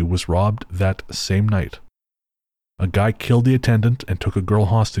going into was robbed that same night. A guy killed the attendant and took a girl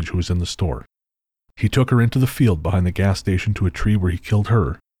hostage who was in the store. He took her into the field behind the gas station to a tree where he killed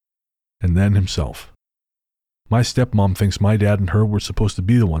her, and then himself. My stepmom thinks my dad and her were supposed to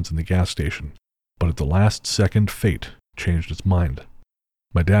be the ones in the gas station, but at the last second, fate changed its mind.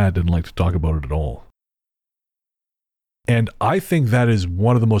 My dad didn't like to talk about it at all. And I think that is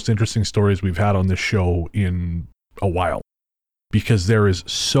one of the most interesting stories we've had on this show in a while, because there is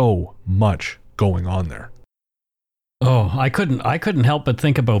so much going on there. Oh, I couldn't help but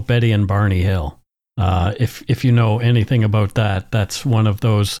think about Betty and Barney Hill. If you know anything about that, that's one of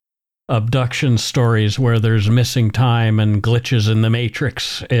those abduction stories where there's missing time and glitches in the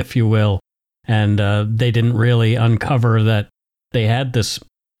matrix, if you will. And they didn't really uncover that they had this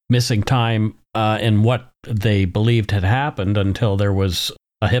missing time in what they believed had happened until there was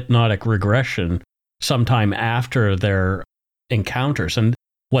a hypnotic regression sometime after their encounters. And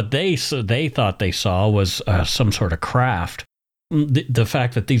what they thought they saw was some sort of craft. The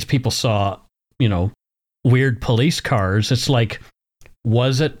fact that these people saw, weird police cars, it's like,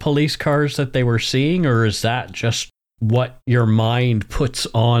 was it police cars that they were seeing, or is that just what your mind puts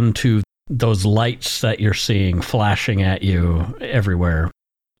onto those lights that you're seeing flashing at you everywhere?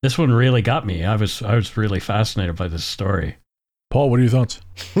 This one really got me. I was really fascinated by this story. Paul, what are your thoughts?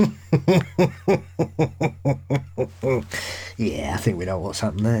 Yeah, I think we know what's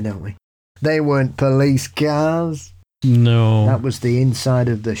happened there, don't we? They weren't police cars. No. That was the inside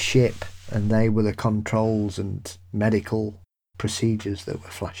of the ship, and they were the controls and medical procedures that were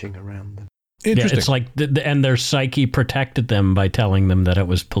flashing around them. Interesting. Yeah, it's like, and their psyche protected them by telling them that it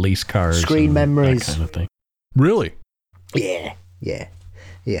was police cars. Screen memories. That kind of thing. Really? Yeah.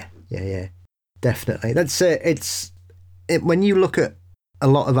 Definitely. That's it. When you look at a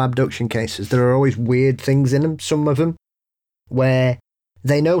lot of abduction cases, there are always weird things in them, some of them, where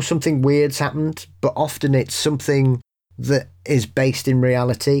they know something weird's happened, but often it's something that is based in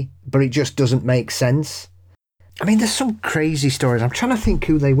reality, but it just doesn't make sense. I mean, there's some crazy stories. I'm trying to think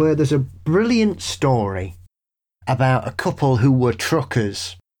who they were. There's a brilliant story about a couple who were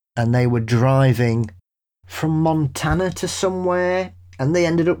truckers, and they were driving from Montana to somewhere, and they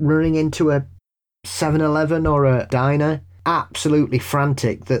ended up running into a 7-Eleven or a diner, absolutely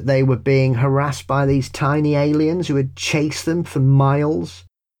frantic that they were being harassed by these tiny aliens who had chased them for miles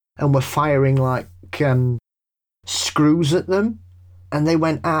and were firing like screws at them, and they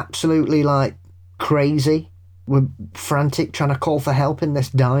went absolutely like crazy, were frantic trying to call for help in this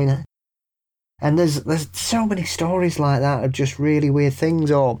diner. And there's so many stories like that of just really weird things,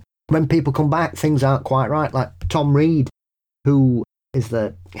 or when people come back things aren't quite right, like Tom Reed, who is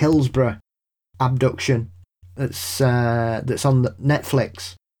the Hillsborough abduction that's on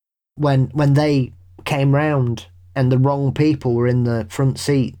Netflix. When they came round and the wrong people were in the front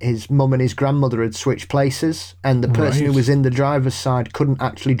seat, his mum and his grandmother had switched places, and the person who was in the driver's side couldn't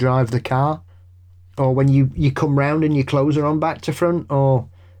actually drive the car. Or when you come round and your clothes are on back to front, or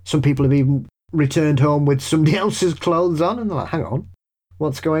some people have even returned home with somebody else's clothes on, and they're like, hang on,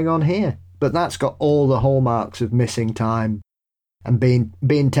 what's going on here? But that's got all the hallmarks of missing time and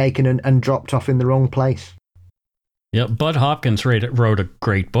being taken and dropped off in the wrong place. Yeah, Bud Hopkins wrote a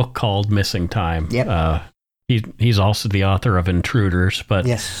great book called Missing Time. Yep. He's also the author of Intruders, but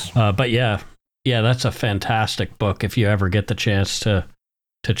yes. But yeah, that's a fantastic book. If you ever get the chance to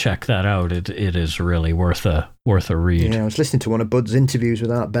check that out, it is really worth a read. Yeah, I was listening to one of Bud's interviews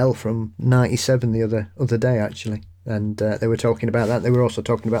with Art Bell from '97 the other day actually, and they were talking about that. They were also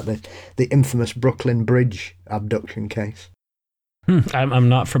talking about the infamous Brooklyn Bridge abduction case. I'm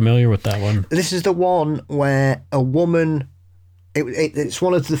not familiar with that one. This is the one where a woman. It's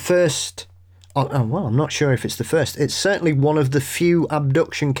one of the first. Oh, well, I'm not sure if it's the first. It's certainly one of the few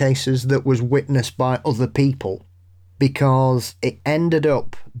abduction cases that was witnessed by other people, because it ended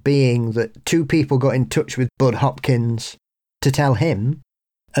up being that two people got in touch with Bud Hopkins to tell him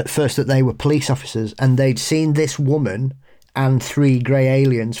at first that they were police officers, and they'd seen this woman and 3 grey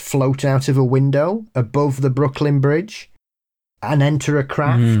aliens float out of a window above the Brooklyn Bridge and enter a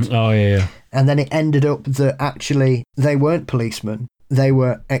craft. Oh, yeah. And then it ended up that actually they weren't policemen. They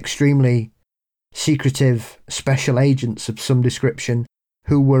were extremely secretive special agents of some description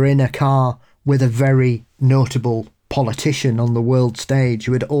who were in a car with a very notable politician on the world stage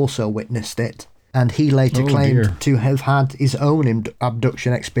who had also witnessed it. And he later Oh, claimed dear. to have had his own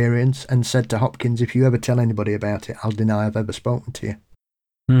abduction experience and said to Hopkins, if you ever tell anybody about it, I'll deny I've ever spoken to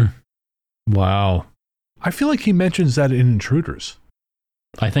you. Wow. I feel like he mentions that in Intruders.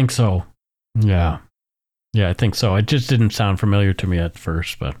 I think so. Yeah. Yeah, I think so. It just didn't sound familiar to me at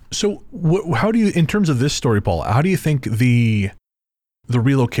first, but So how do you, in terms of this story, Paul, how do you think the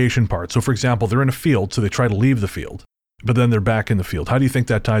relocation part, so for example, they're in a field, so they try to leave the field, but then they're back in the field. How do you think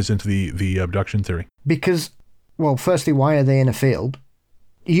that ties into the abduction theory? Because, well, firstly, why are they in a field?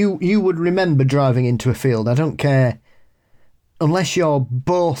 You would remember driving into a field. I don't care, unless you're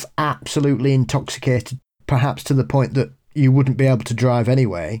both absolutely intoxicated, perhaps to the point that you wouldn't be able to drive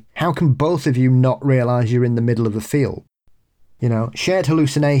anyway. How can both of you not realise you're in the middle of a field? You know, shared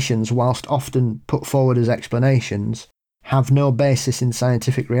hallucinations, whilst often put forward as explanations, have no basis in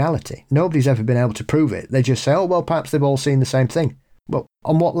scientific reality. Nobody's ever been able to prove it. They just say, oh, well, perhaps they've all seen the same thing. Well,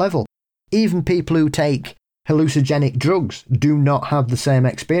 on what level? Even people who take hallucinogenic drugs do not have the same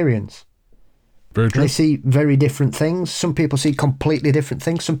experience. Very true. They see very different things. Some people see completely different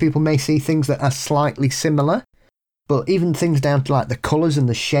things. Some people may see things that are slightly similar, but even things down to like the colours and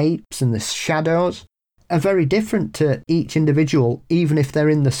the shapes and the shadows are very different to each individual, even if they're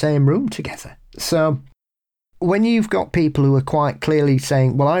in the same room together. So when you've got people who are quite clearly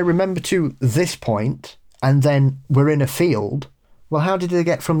saying, well, I remember to this point, and then we're in a field, well, how did they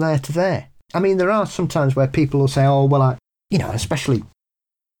get from there to there? I mean, there are some times where people will say, oh, well, especially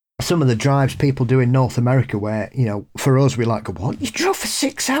some of the drives people do in North America where, for us, we're like, what? You drove for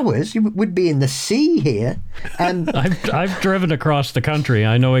 6 hours? We'd be in the sea here. And I've driven across the country.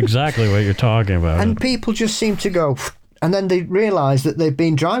 I know exactly what you're talking about. And people just seem to go, and then they realise that they've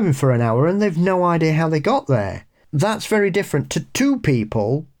been driving for an hour and they've no idea how they got there. That's very different to two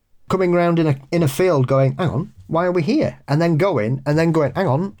people coming round in a field going, hang on, why are we here? And then going, hang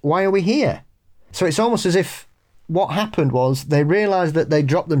on, why are we here? So it's almost as if what happened was they realised that they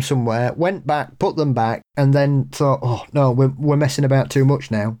dropped them somewhere, went back, put them back, and then thought, oh, no, we're messing about too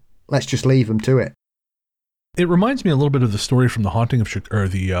much now. Let's just leave them to it. It reminds me a little bit of the story from the Haunting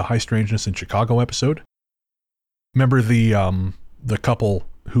of the High Strangeness in Chicago episode. Remember the couple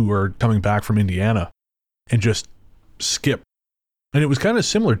who were coming back from Indiana and just skip, and it was kind of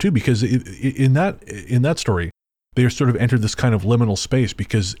similar too, because in that story they sort of entered this kind of liminal space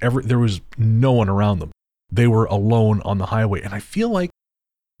because there was no one around them. They were alone on the highway, and I feel like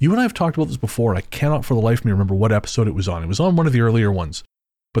you and I have talked about this before. And I cannot for the life of me remember what episode it was on. It was on one of the earlier ones,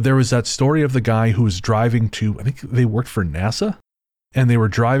 but there was that story of the guy who was driving to, I think they worked for NASA, and they were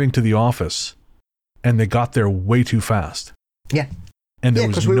driving to the office. And they got there way too fast. Yeah. And there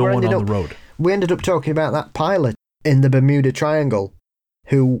was no one on the road. We ended up talking about that pilot in the Bermuda Triangle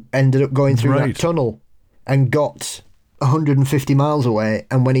who ended up going through that tunnel and got 150 miles away.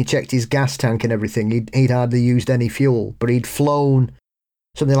 And when he checked his gas tank and everything, he'd hardly used any fuel. But he'd flown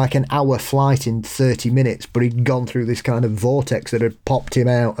something like an hour flight in 30 minutes. But he'd gone through this kind of vortex that had popped him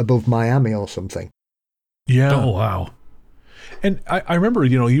out above Miami or something. Yeah. Oh, wow. And I remember,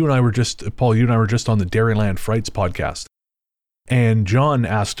 Paul, you and I were just on the Dairyland Frights podcast. And John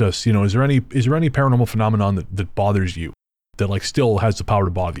asked us, is there any paranormal phenomenon that bothers you, that like still has the power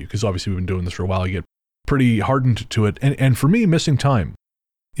to bother you? Because obviously we've been doing this for a while. You get pretty hardened to it. And for me, missing time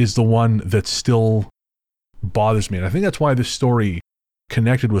is the one that still bothers me. And I think that's why this story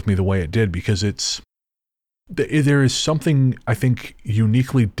connected with me the way it did, because there is something, I think,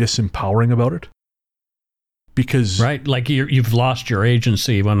 uniquely disempowering about it. Because right, like you've lost your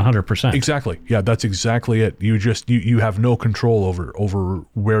agency 100%. Exactly. Yeah, that's exactly it. You have no control over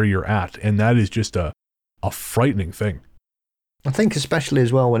where you're at, and that is just a frightening thing. I think especially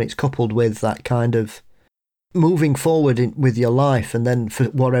as well when it's coupled with that kind of moving forward with your life, and then for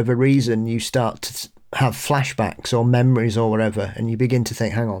whatever reason you start to have flashbacks or memories or whatever, and you begin to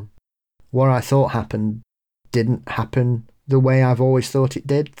think, hang on, what I thought happened didn't happen the way I've always thought it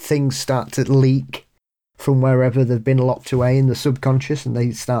did. Things start to leak from wherever they've been locked away in the subconscious, and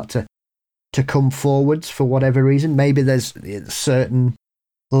they start to come forwards for whatever reason. Maybe there's certain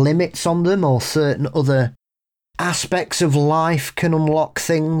limits on them, or certain other aspects of life can unlock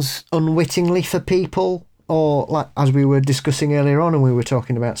things unwittingly for people, or like as we were discussing earlier on, and we were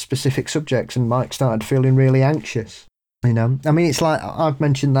talking about specific subjects, and Mike started feeling really anxious. I mean, it's like I've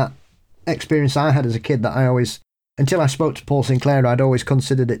mentioned that experience I had as a kid that I always, until I spoke to Paul Sinclair, I'd always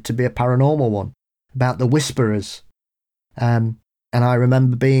considered it to be a paranormal one, about the whisperers. And I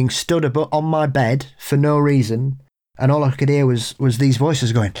remember being stood on my bed for no reason, and all I could hear was these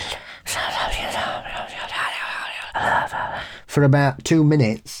voices going for about 2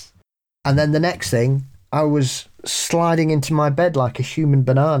 minutes, and then the next thing I was sliding into my bed like a human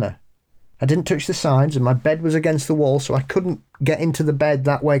banana, I didn't touch the sides, and my bed was against the wall, so I couldn't get into the bed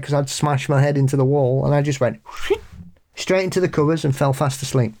that way because I'd smashed my head into the wall, and I just went straight into the covers and fell fast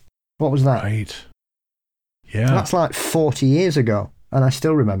asleep. What was that? Right. Yeah. That's like 40 years ago, and I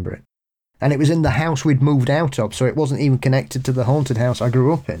still remember it. And it was in the house we'd moved out of, so it wasn't even connected to the haunted house I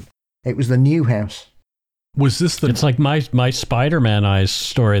grew up in. It was the new house. Was this the... It's like my Spider-Man eyes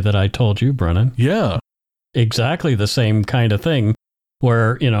story that I told you, Brennan. Yeah. Exactly the same kind of thing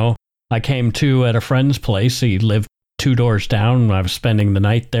where, I came to at a friend's place. He lived 2 doors down. I was spending the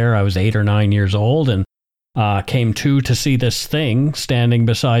night there. I was 8 or 9 years old and came to see this thing standing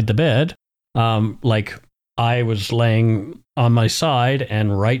beside the bed. I was laying on my side,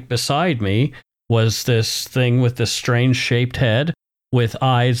 and right beside me was this thing with this strange shaped head with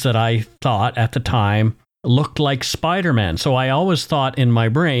eyes that I thought at the time looked like Spider-Man. So I always thought in my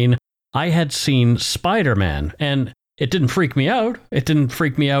brain I had seen Spider-Man, and it didn't freak me out. It didn't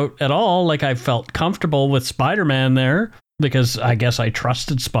freak me out at all. Like, I felt comfortable with Spider-Man there because I guess I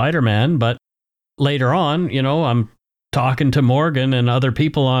trusted Spider-Man. But later on, I'm talking to Morgan and other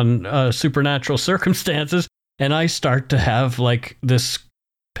people on Supernatural Circumstances, and I start to have like this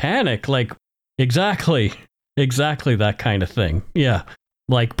panic, like exactly that kind of thing. Yeah,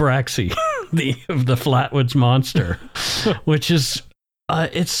 like Braxy, the Flatwoods Monster, which is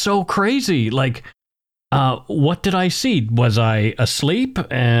it's so crazy. Like, what did I see? Was I asleep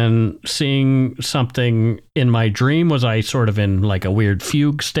and seeing something in my dream? Was I sort of in like a weird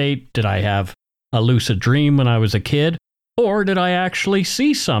fugue state? Did I have a lucid dream when I was a kid? Or did I actually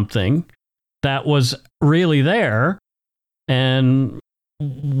see something that was really there? And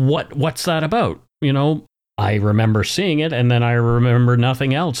what's that about? I remember seeing it, and then I remember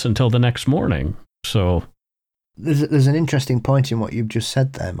nothing else until the next morning. So there's an interesting point in what you've just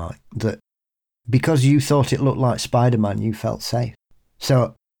said there, Mike, that because you thought it looked like Spider-Man, you felt safe.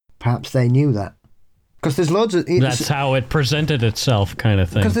 So perhaps they knew that. Because there's loads of... That's how it presented itself, kind of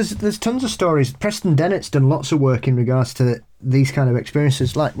thing. Because there's tons of stories. Preston Dennett's done lots of work in regards to these kind of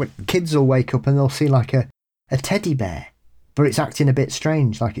experiences. Like when kids will wake up and they'll see like a teddy bear, but it's acting a bit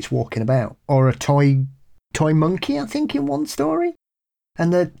strange, like it's walking about. Or a toy monkey, I think, in one story.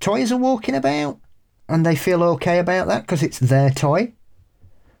 And the toys are walking about, and they feel okay about that because it's their toy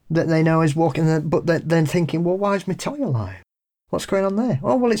that they know is walking. But they're thinking, well, why is my toy alive? What's going on there?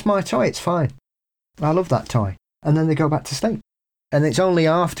 Oh, well, it's my toy. It's fine. I love that toy. And then they go back to sleep. And it's only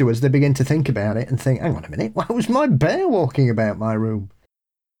afterwards they begin to think about it and think, hang on a minute, why was my bear walking about my room?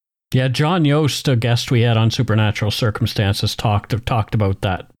 Yeah, John Yost, a guest we had on Supernatural Circumstances, talked about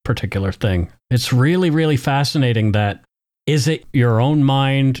that particular thing. It's really, really fascinating that, is it your own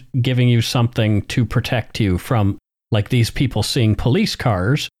mind giving you something to protect you from, like, these people seeing police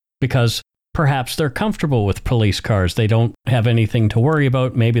cars? Because perhaps they're comfortable with police cars. They don't have anything to worry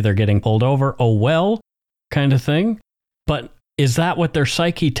about. Maybe they're getting pulled over. Oh, well, kind of thing. But is that what their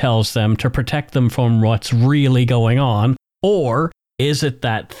psyche tells them to protect them from what's really going on? Or is it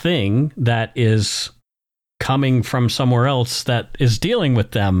that thing that is coming from somewhere else that is dealing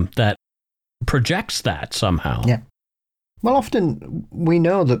with them that projects that somehow? Yeah. Well, often we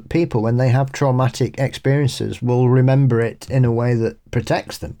know that people, when they have traumatic experiences, will remember it in a way that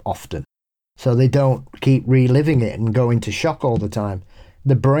protects them often. So they don't keep reliving it and go into shock all the time.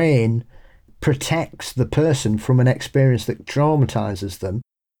 The brain protects the person from an experience that traumatizes them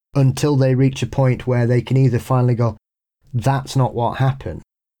until they reach a point where they can either finally go, that's not what happened,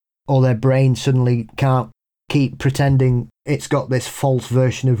 or their brain suddenly can't keep pretending it's got this false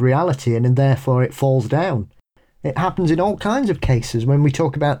version of reality and therefore it falls down. It happens in all kinds of cases when we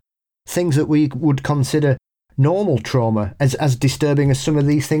talk about things that we would consider normal trauma, as disturbing as some of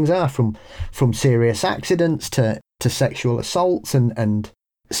these things are, from serious accidents to sexual assaults and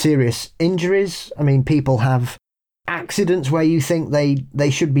serious injuries. I mean, people have accidents where you think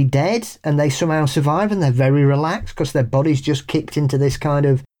they should be dead and they somehow survive, and they're very relaxed because their body's just kicked into this kind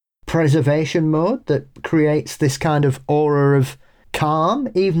of preservation mode that creates this kind of aura of calm,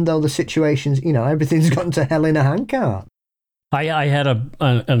 even though the situation's, everything's gone to hell in a handcart. I had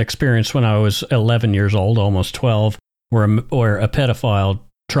an experience when I was 11 years old, almost 12, where a pedophile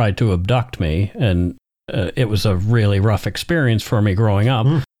tried to abduct me, and it was a really rough experience for me growing up.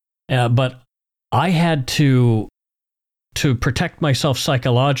 But I had to protect myself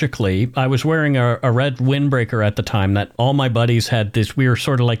psychologically. I was wearing a red windbreaker at the time that all my buddies had this. We were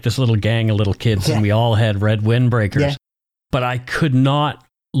sort of like this little gang of little kids, and we all had red windbreakers. Yeah. But I could not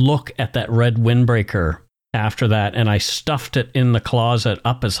look at that red windbreaker after that, and I stuffed it in the closet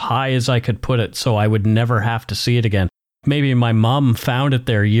up as high as I could put it so I would never have to see it again. Maybe my mom found it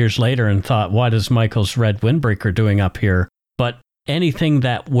there years later and thought, what is Michael's red windbreaker doing up here? But anything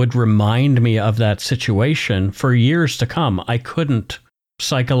that would remind me of that situation for years to come. I couldn't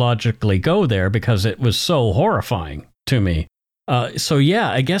psychologically go there because it was so horrifying to me. So yeah,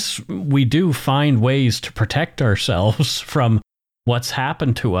 I guess we do find ways to protect ourselves from what's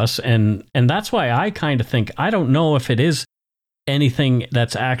happened to us. And that's why I kind of think, I don't know if it is anything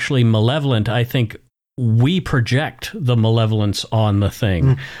that's actually malevolent. I think we project the malevolence on the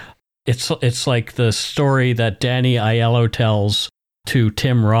thing. It's like the story that Danny Aiello tells to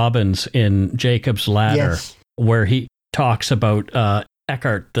Tim Robbins in Jacob's Ladder, where he talks about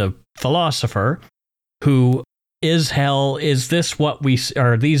Eckhart, the philosopher, who is hell, is this what we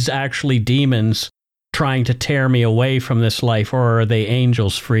are these actually demons trying to tear me away from this life, or are they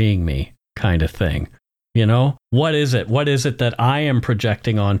angels freeing me, kind of thing? You know, what is it that I am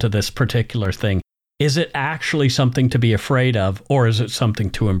projecting onto this particular thing? Is it actually something to be afraid of, or is it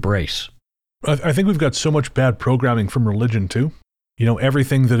something to embrace? I think we've got so much bad programming from religion too. You know,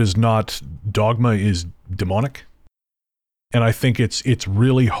 everything that is not dogma is demonic. And I think it's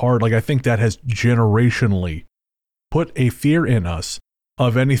really hard. Like, I think that has generationally put a fear in us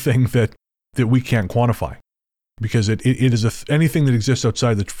of anything that we can't quantify, because it is anything that exists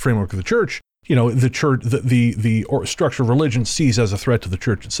outside the framework of the church. You know, the church, the structure of religion sees as a threat to the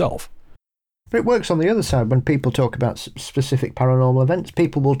church itself. But it works on the other side. When people talk about specific paranormal events,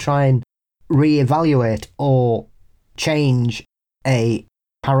 people will try and reevaluate or change a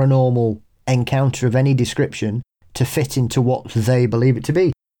paranormal encounter of any description to fit into what they believe it to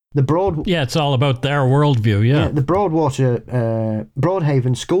be. It's all about their worldview, yeah. The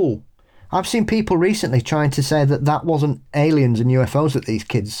Broadhaven School. I've seen people recently trying to say that wasn't aliens and UFOs that these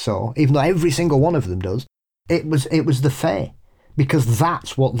kids saw, even though every single one of them does. It was the Fae, because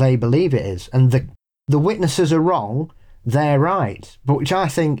that's what they believe it is. And the witnesses are wrong, they're right. But which I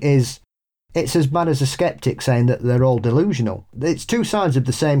think is, it's as bad as a skeptic saying that they're all delusional. It's two sides of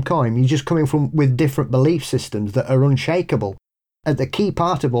the same coin. You're just coming from with different belief systems that are unshakable. And the key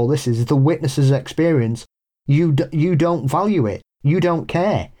part of all this is the witness's experience. You don't value it. You don't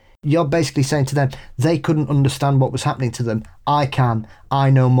care. You're basically saying to them, they couldn't understand what was happening to them. I can. I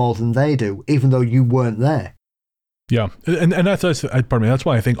know more than they do, even though you weren't there. Yeah, and that's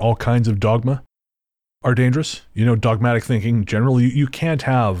why I think all kinds of dogma are dangerous. You know, dogmatic thinking, generally, you can't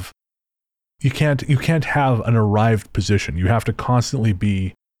have an arrived position. You have to constantly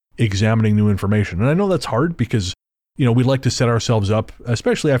be examining new information. And I know that's hard because, you know, we like to set ourselves up,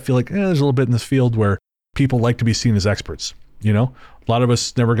 especially I feel like there's a little bit in this field where people like to be seen as experts. You know, a lot of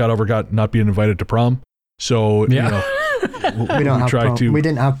us never got over not being invited to prom. So, yeah. You know, we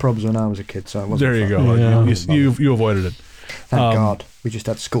didn't have probs when I was a kid, so it wasn't there you fun. go. Yeah. You avoided it. Thank God. We just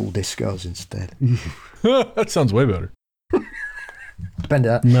had school discos instead. That sounds way better.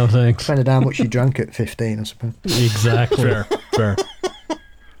 No thanks. Depended how much you drank at 15, I suppose. Exactly. Fair.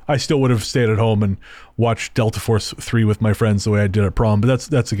 I still would have stayed at home and watched Delta Force 3 with my friends the way I did at prom, but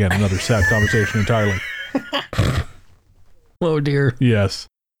that's again another sad conversation entirely. Oh dear. Yes.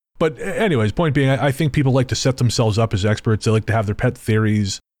 But anyways, point being, I think people like to set themselves up as experts. They like to have their pet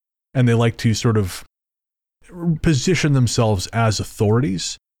theories, and they like to sort of position themselves as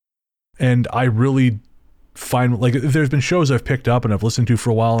authorities. And I really find, like, there's been shows I've picked up and I've listened to for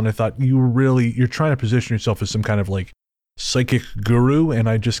a while, and I thought, you're trying to position yourself as some kind of like psychic guru, and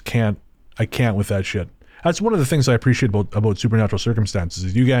I can't with that shit. That's one of the things I appreciate about Supernatural Circumstances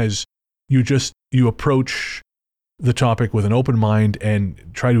is you guys, you approach the topic with an open mind and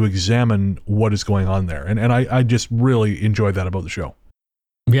try to examine what is going on there. And I just really enjoyed that about the show.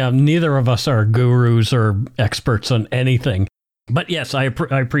 Yeah, neither of us are gurus or experts on anything. But yes, I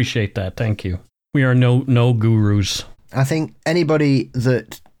appreciate that. Thank you. We are no gurus. I think anybody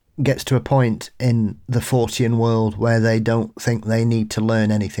that gets to a point in the Fortean world where they don't think they need to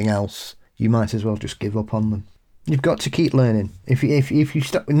learn anything else, you might as well just give up on them. You've got to keep learning. If you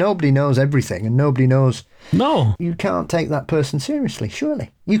stop, nobody knows everything, and nobody knows. No, you can't take that person seriously.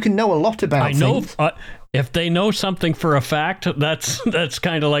 Surely, you can know a lot about things. If they know something for a fact, that's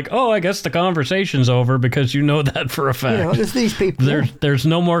kind of like, oh, I guess the conversation's over because you know that for a fact. You know, there's these people. There's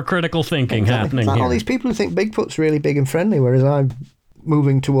no more critical thinking happening like here. All these people who think Bigfoot's really big and friendly, whereas I'm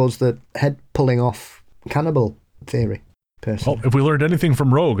moving towards the head pulling off cannibal theory. Personally. Well, if we learned anything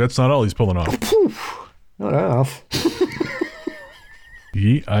from Rogue, that's not all he's pulling off. Not enough.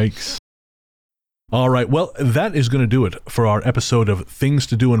 Yikes. All right, well, that is going to do it for our episode of Things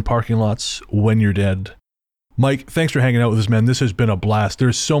to Do in Parking Lots When You're Dead. Mike, thanks for hanging out with us, man. This has been a blast.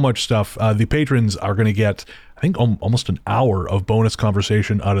 There's so much stuff. The patrons are going to get, I think, almost an hour of bonus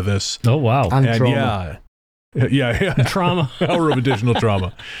conversation out of this. Oh, wow. And trauma. Yeah. Trauma. Hour of additional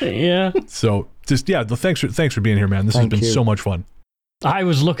trauma. Yeah. So, thanks for being here, man. This has been so much fun. I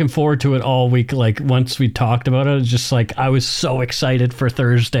was looking forward to it all week. Like once we talked about it, just like I was so excited for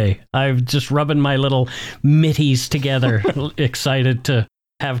Thursday. I'm just rubbing my little mitties together, excited to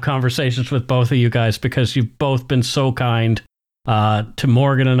have conversations with both of you guys because you've both been so kind to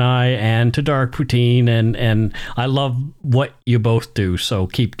Morgan and I and to Dark Poutine, and I love what you both do. So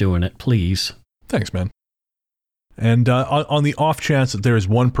keep doing it, please. Thanks, man. And on the off chance that there is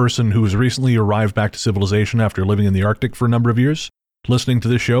one person who has recently arrived back to civilization after living in the Arctic for a number of years, listening to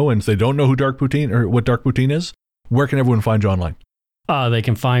this show, and if they don't know who Dark Poutine or what Dark Poutine is, where can everyone find you online? They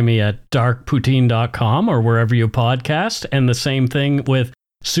can find me at darkpoutine.com or wherever you podcast. And the same thing with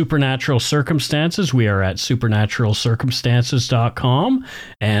Supernatural Circumstances. We are at supernaturalcircumstances.com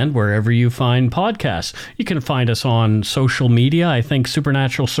and wherever you find podcasts. You can find us on social media. I think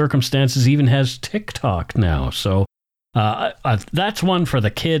Supernatural Circumstances even has TikTok now. So that's one for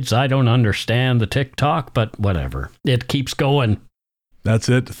the kids. I don't understand the TikTok, but whatever. It keeps going. That's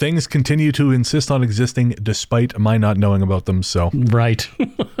it. Things continue to insist on existing despite my not knowing about them, so... Right.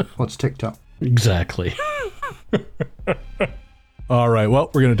 What's TikTok? Exactly. All right,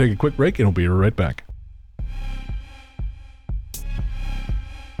 well, we're going to take a quick break, and we'll be right back.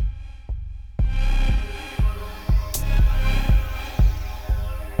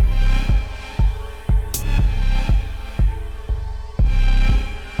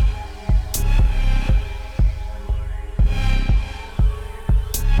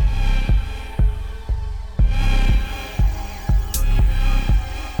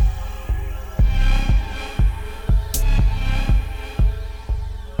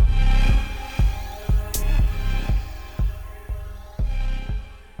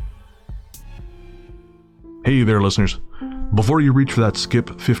 Hey there, listeners. Before you reach for that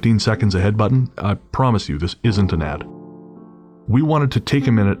skip 15 seconds ahead button, I promise you this isn't an ad. We wanted to take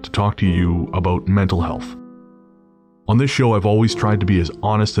a minute to talk to you about mental health. On this show, I've always tried to be as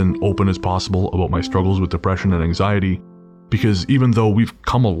honest and open as possible about my struggles with depression and anxiety, because even though we've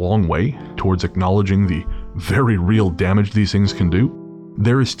come a long way towards acknowledging the very real damage these things can do,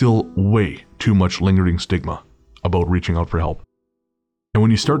 there is still way too much lingering stigma about reaching out for help. And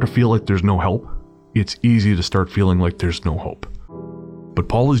when you start to feel like there's no help, it's easy to start feeling like there's no hope. But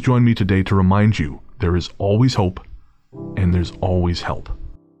Paul has joined me today to remind you there is always hope and there's always help.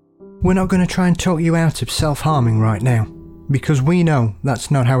 We're not going to try and talk you out of self-harming right now, because we know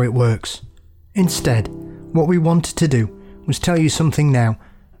that's not how it works. Instead, what we wanted to do was tell you something now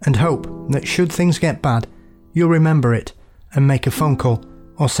and hope that should things get bad, you'll remember it and make a phone call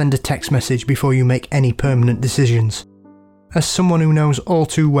or send a text message before you make any permanent decisions. As someone who knows all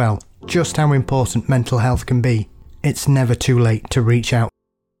too well just how important mental health can be, it's never too late to reach out.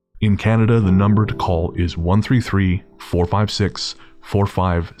 In Canada, the number to call is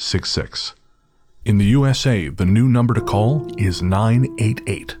 133-456-4566. In the USA, the new number to call is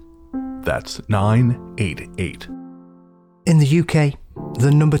 988. That's 988. In the UK, the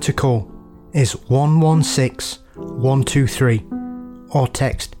number to call is 116123 or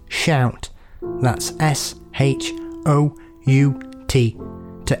text SHOUT, that's SHOUT,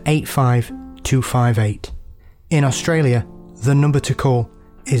 to 85258. In Australia, the number to call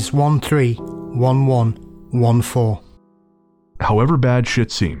is 131114. However bad shit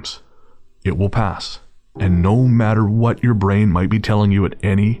seems, it will pass. And no matter what your brain might be telling you at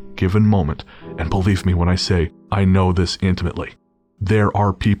any given moment, and believe me when I say I know this intimately, there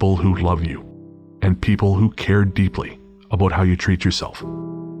are people who love you and people who care deeply about how you treat yourself.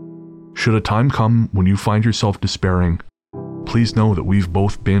 Should a time come when you find yourself despairing, please know that we've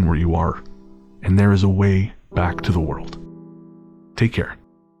both been where you are, and there is a way back to the world. Take care.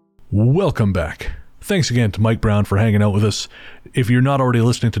 Welcome back. Thanks again to Mike Brown for hanging out with us. If you're not already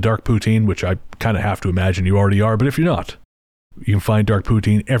listening to Dark Poutine, which I kind of have to imagine you already are, but if you're not, you can find Dark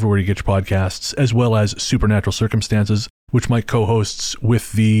Poutine everywhere you get your podcasts, as well as Supernatural Circumstances, which Mike co-hosts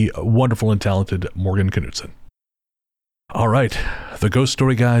with the wonderful and talented Morgan Knudsen. All right, the ghost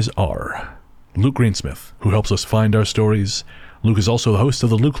story guys are Luke Greensmith, who helps us find our stories. Luke is also the host of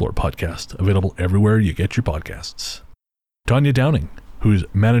the Luke Lore podcast, available everywhere you get your podcasts. Tanya Downing, who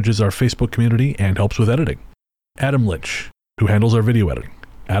manages our Facebook community and helps with editing. Adam Lynch, who handles our video editing.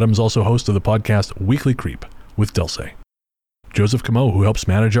 Adam's also host of the podcast Weekly Creep with Dulce. Joseph Camo, who helps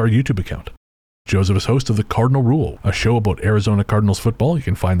manage our YouTube account. Joseph is host of The Cardinal Rule, a show about Arizona Cardinals football. You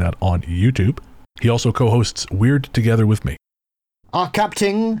can find that on YouTube. He also co-hosts Weird Together with me. Our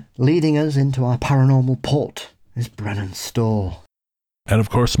captain, leading us into our paranormal port, is Brennan Storr. And of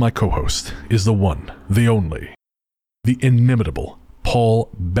course, my co-host is the one, the only, the inimitable Paul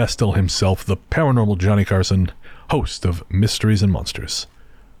Bestel himself, the paranormal Johnny Carson, host of Mysteries and Monsters.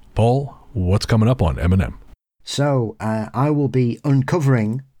 Paul, what's coming up on M&M? So I will be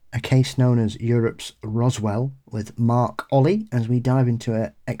uncovering a case known as Europe's Roswell with Mark Ollie as we dive into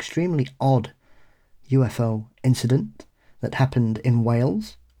an extremely odd UFO incident that happened in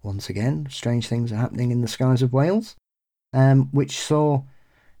Wales. Once again, strange things are happening in the skies of Wales, which saw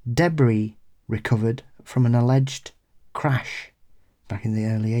debris recovered from an alleged crash back in the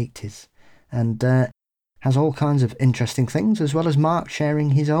early 80s, and has all kinds of interesting things, as well as Mark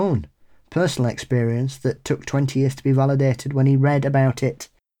sharing his own personal experience that took 20 years to be validated when he read about it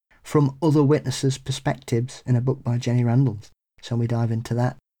from other witnesses' perspectives in a book by Jenny Randles. So we dive into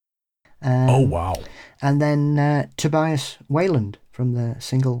that. Oh, wow. And then Tobias Wayland from the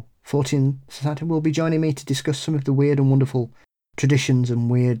Single Fortune Society will be joining me to discuss some of the weird and wonderful traditions and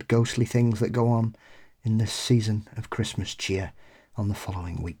weird ghostly things that go on in this season of Christmas cheer on the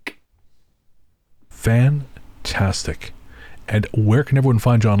following week. Fantastic. And where can everyone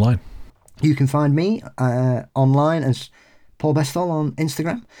find you online? You can find me online as Paul Bestall on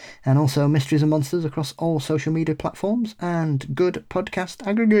Instagram, and also Mysteries and Monsters across all social media platforms and good podcast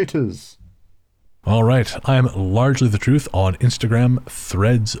aggregators. All right. I am Largely the Truth on Instagram,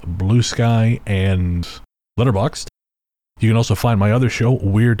 Threads, Blue Sky, and Letterboxd. You can also find my other show,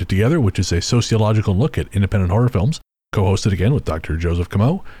 Weird Together, which is a sociological look at independent horror films, co-hosted again with Dr. Joseph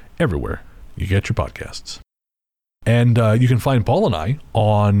Camo, everywhere you get your podcasts. And you can find Paul and I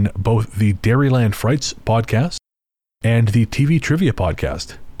on both the Dairyland Frights podcast and the TV Trivia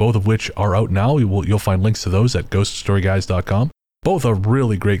podcast, both of which are out now. You'll find links to those at ghoststoryguys.com. Both are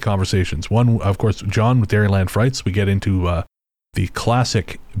really great conversations. One, of course, John with Dairyland Frights, we get into the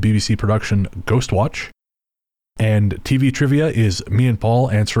classic BBC production Ghost Watch. And TV Trivia is me and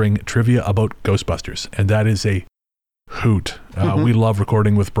Paul answering trivia about Ghostbusters. And that is a hoot. We love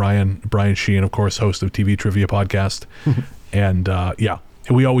recording with Brian Sheehan, of course, host of TV Trivia podcast. And yeah,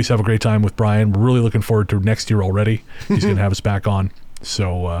 we always have a great time with Brian. We're really looking forward to next year already. He's going to have us back on.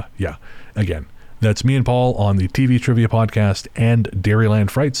 So yeah, again, that's me and Paul on the TV Trivia podcast and Dairyland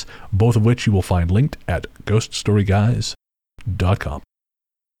Frights, both of which you will find linked at ghoststoryguys.com.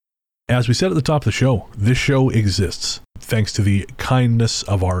 As we said at the top of the show, this show exists thanks to the kindness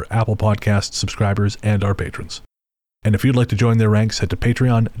of our Apple Podcast subscribers and our patrons. And if you'd like to join their ranks, head to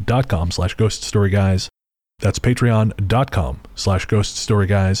patreon.com/ghoststoryguys. That's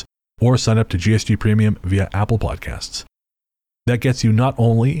patreon.com/ghoststoryguys, or sign up to GSG Premium via Apple Podcasts. That gets you not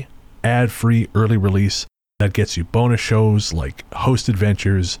only ad-free early release, that gets you bonus shows like Host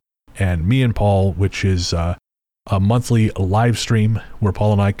Adventures and Me and Paul, which is a monthly live stream where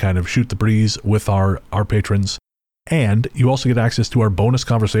Paul and I kind of shoot the breeze with our patrons. And you also get access to our bonus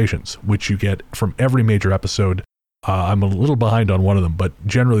conversations, which you get from every major episode. I'm a little behind on one of them, but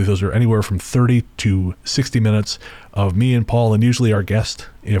generally those are anywhere from 30 to 60 minutes of me and Paul, and usually our guest,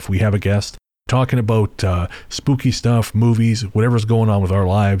 if we have a guest, talking about spooky stuff, movies, whatever's going on with our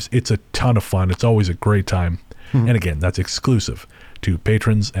lives. It's a ton of fun. It's always a great time. And again, that's exclusive to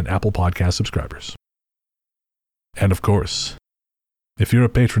patrons and Apple Podcast subscribers. And of course, if you're a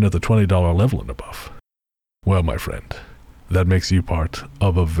patron at the $20 level and above, well, my friend, that makes you part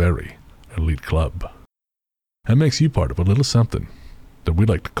of a very elite club. That makes you part of a little something that we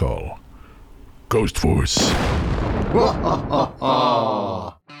like to call Ghost Force.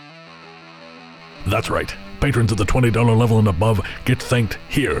 That's right. Patrons at the $20 level and above get thanked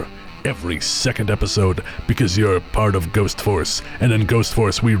here every second episode because you're part of Ghost Force. And in Ghost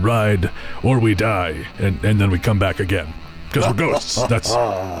Force, we ride or we die, and then we come back again. Because we're ghosts. That's...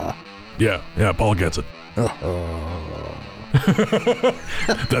 Yeah, Paul gets it.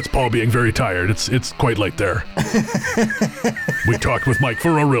 That's Paul being very tired. It's quite late there. We talked with Mike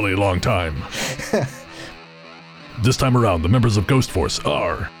for a really long time. This time around, the members of Ghost Force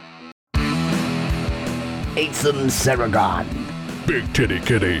are... Aetham Saragon, Big Titty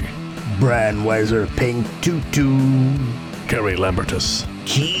Kitty, Bran Weiser Pink Tutu, Carrie Lambertus,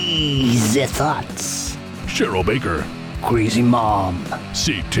 Cheesy Thoughts, Cheryl Baker, Crazy Mom,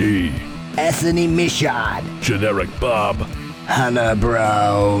 CT, Anthony Mishad, Generic Bob, Hannah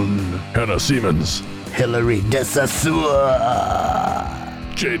Brown, Hannah Siemens, Hilary Desasua,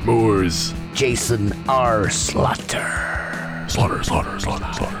 Jade Moores, Jason R. Slaughter, Slaughter,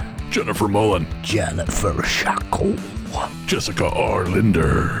 Jennifer Mullen, Jennifer Shackle, Jessica R.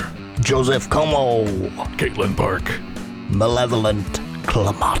 Linder, Joseph Como, Caitlin Park, Malevolent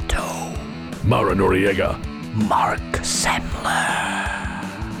Clamato, Mara Noriega, Mark Semler,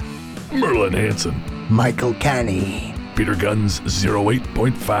 Merlin Hansen, Michael Canny, Peter Guns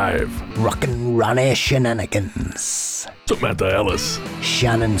 08.5, Rockin' Ronnie Shenanigans, Samantha Ellis,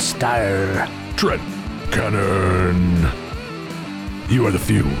 Shannon Steyer, Trent Cannon. You are the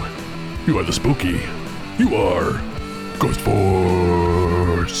few. You are the spooky. You are Ghost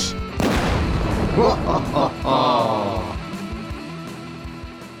Force.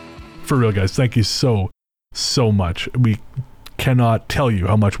 For real, guys, thank you so much. We cannot tell you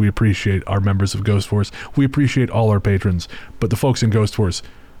how much we appreciate our members of Ghost Force. We appreciate all our patrons, but the folks in Ghost Force,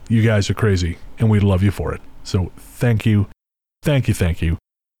 you guys are crazy, and we love you for it. So thank you. And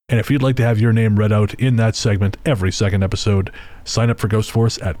if you'd like to have your name read out in that segment every second episode, sign up for Ghost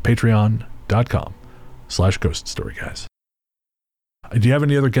Force at patreon.com/ghoststoryguys. Do you have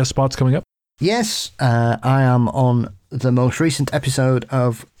any other guest spots coming up? Yes, I am on the most recent episode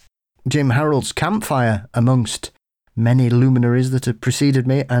of Jim Harold's Campfire, amongst many luminaries that have preceded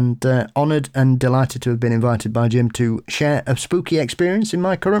me, and honoured and delighted to have been invited by Jim to share a spooky experience in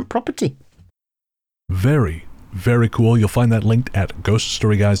my current property. Very, very cool. You'll find that linked at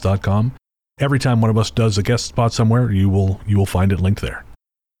ghoststoryguys.com. Every time one of us does a guest spot somewhere, you will find it linked there.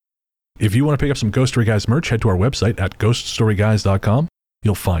 If you want to pick up some Ghost Story Guys merch, head to our website at ghoststoryguys.com.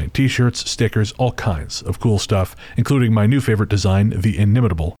 You'll find t-shirts, stickers, all kinds of cool stuff, including my new favorite design, the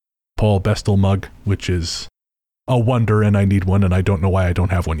inimitable Paul Bestel mug, which is a wonder, and I need one, and I don't know why I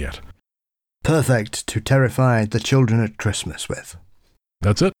don't have one yet. Perfect to terrify the children at Christmas with.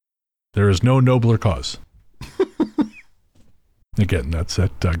 That's it. There is no nobler cause. Again, that's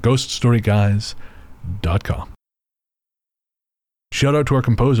at ghoststoryguys.com. Shout out to our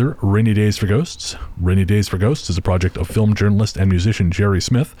composer, Rainy Days for Ghosts. Rainy Days for Ghosts is a project of film journalist and musician Jerry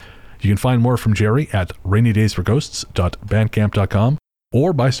Smith. You can find more from Jerry at rainydaysforghosts.bandcamp.com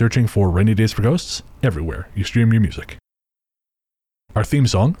or by searching for Rainy Days for Ghosts everywhere you stream your music. Our theme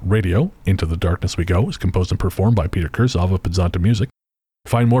song, Radio, Into the Darkness We Go, is composed and performed by Peter Kursov of Pizzanta Music.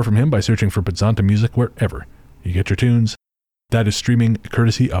 Find more from him by searching for Pizzanta Music wherever you get your tunes. That is streaming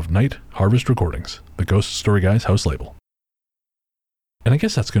courtesy of Night Harvest Recordings, the Ghost Story Guys house label. And I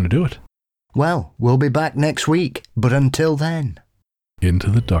guess that's going to do it. Well, we'll be back next week, but until then... Into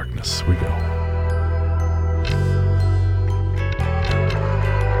the darkness we go.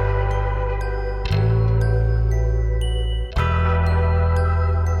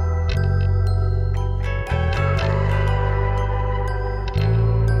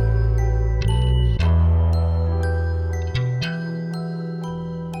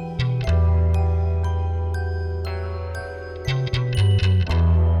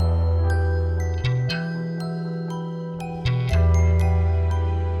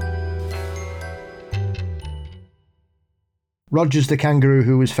 Rogers the kangaroo,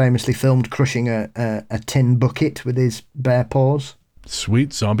 who was famously filmed crushing a tin bucket with his bare paws.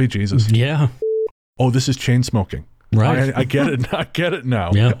 Sweet zombie Jesus. Yeah. Oh, this is chain smoking. Right. I get it. I get it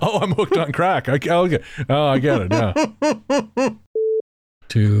now. Yeah. Oh, I'm hooked on crack. I get it. Yeah.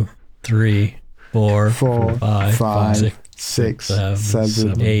 2, 3, 4, 5, 6,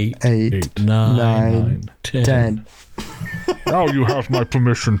 7, 8, 9, 10. Now you have my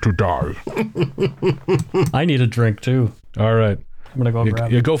permission to die. I need a drink too. All right. I'm going to go grab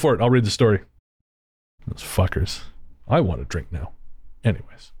it. Yeah, go for it. I'll read the story. Those fuckers. I want a drink now.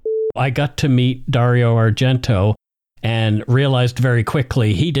 Anyways. I got to meet Dario Argento and realized very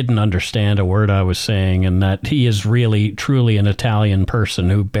quickly he didn't understand a word I was saying, and that he is really, truly an Italian person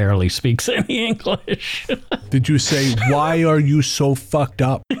who barely speaks any English. Did you say, why are you so fucked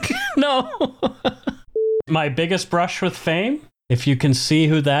up? No. My biggest brush with fame, if you can see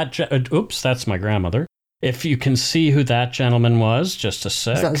who that... oops, that's my grandmother. If you can see who that gentleman was, just a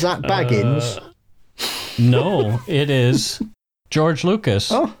sec. Is that Zach Baggins? No, it is George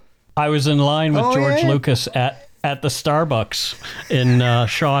Lucas. Oh. I was in line with George Lucas at the Starbucks in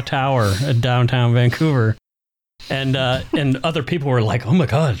Shaw Tower in downtown Vancouver. And other people were like, oh my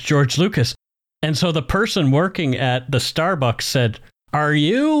God, George Lucas. And so the person working at the Starbucks said, are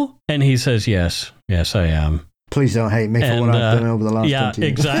you? And he says, yes, I am. Please don't hate me for what I've done over the last 20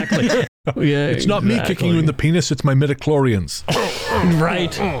 years. Exactly. It's not me kicking you in the penis, it's my midichlorians.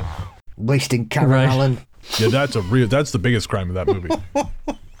 Right. Wasting Karen Allen. Yeah, that's the biggest crime of that movie.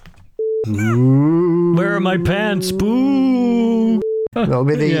 Where are my pants? Boo! It'll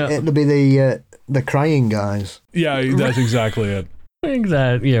be the crying guys. Yeah, that's exactly it.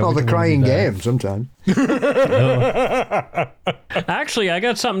 Exactly. Yeah. Oh, the crying game sometime. Actually, I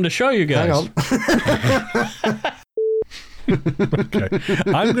got something to show you guys. Hang on. Okay.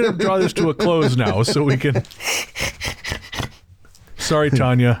 I'm going to draw this to a close now so we can... Sorry,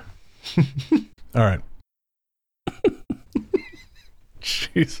 Tanya. All right.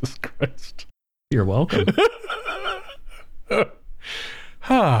 Jesus Christ. You're welcome.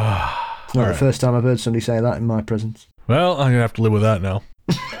 Not the first time I've heard somebody say that in my presence. Well, I'm going to have to live with that now.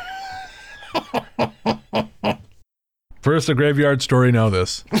 First a graveyard story, now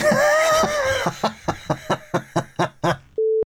this.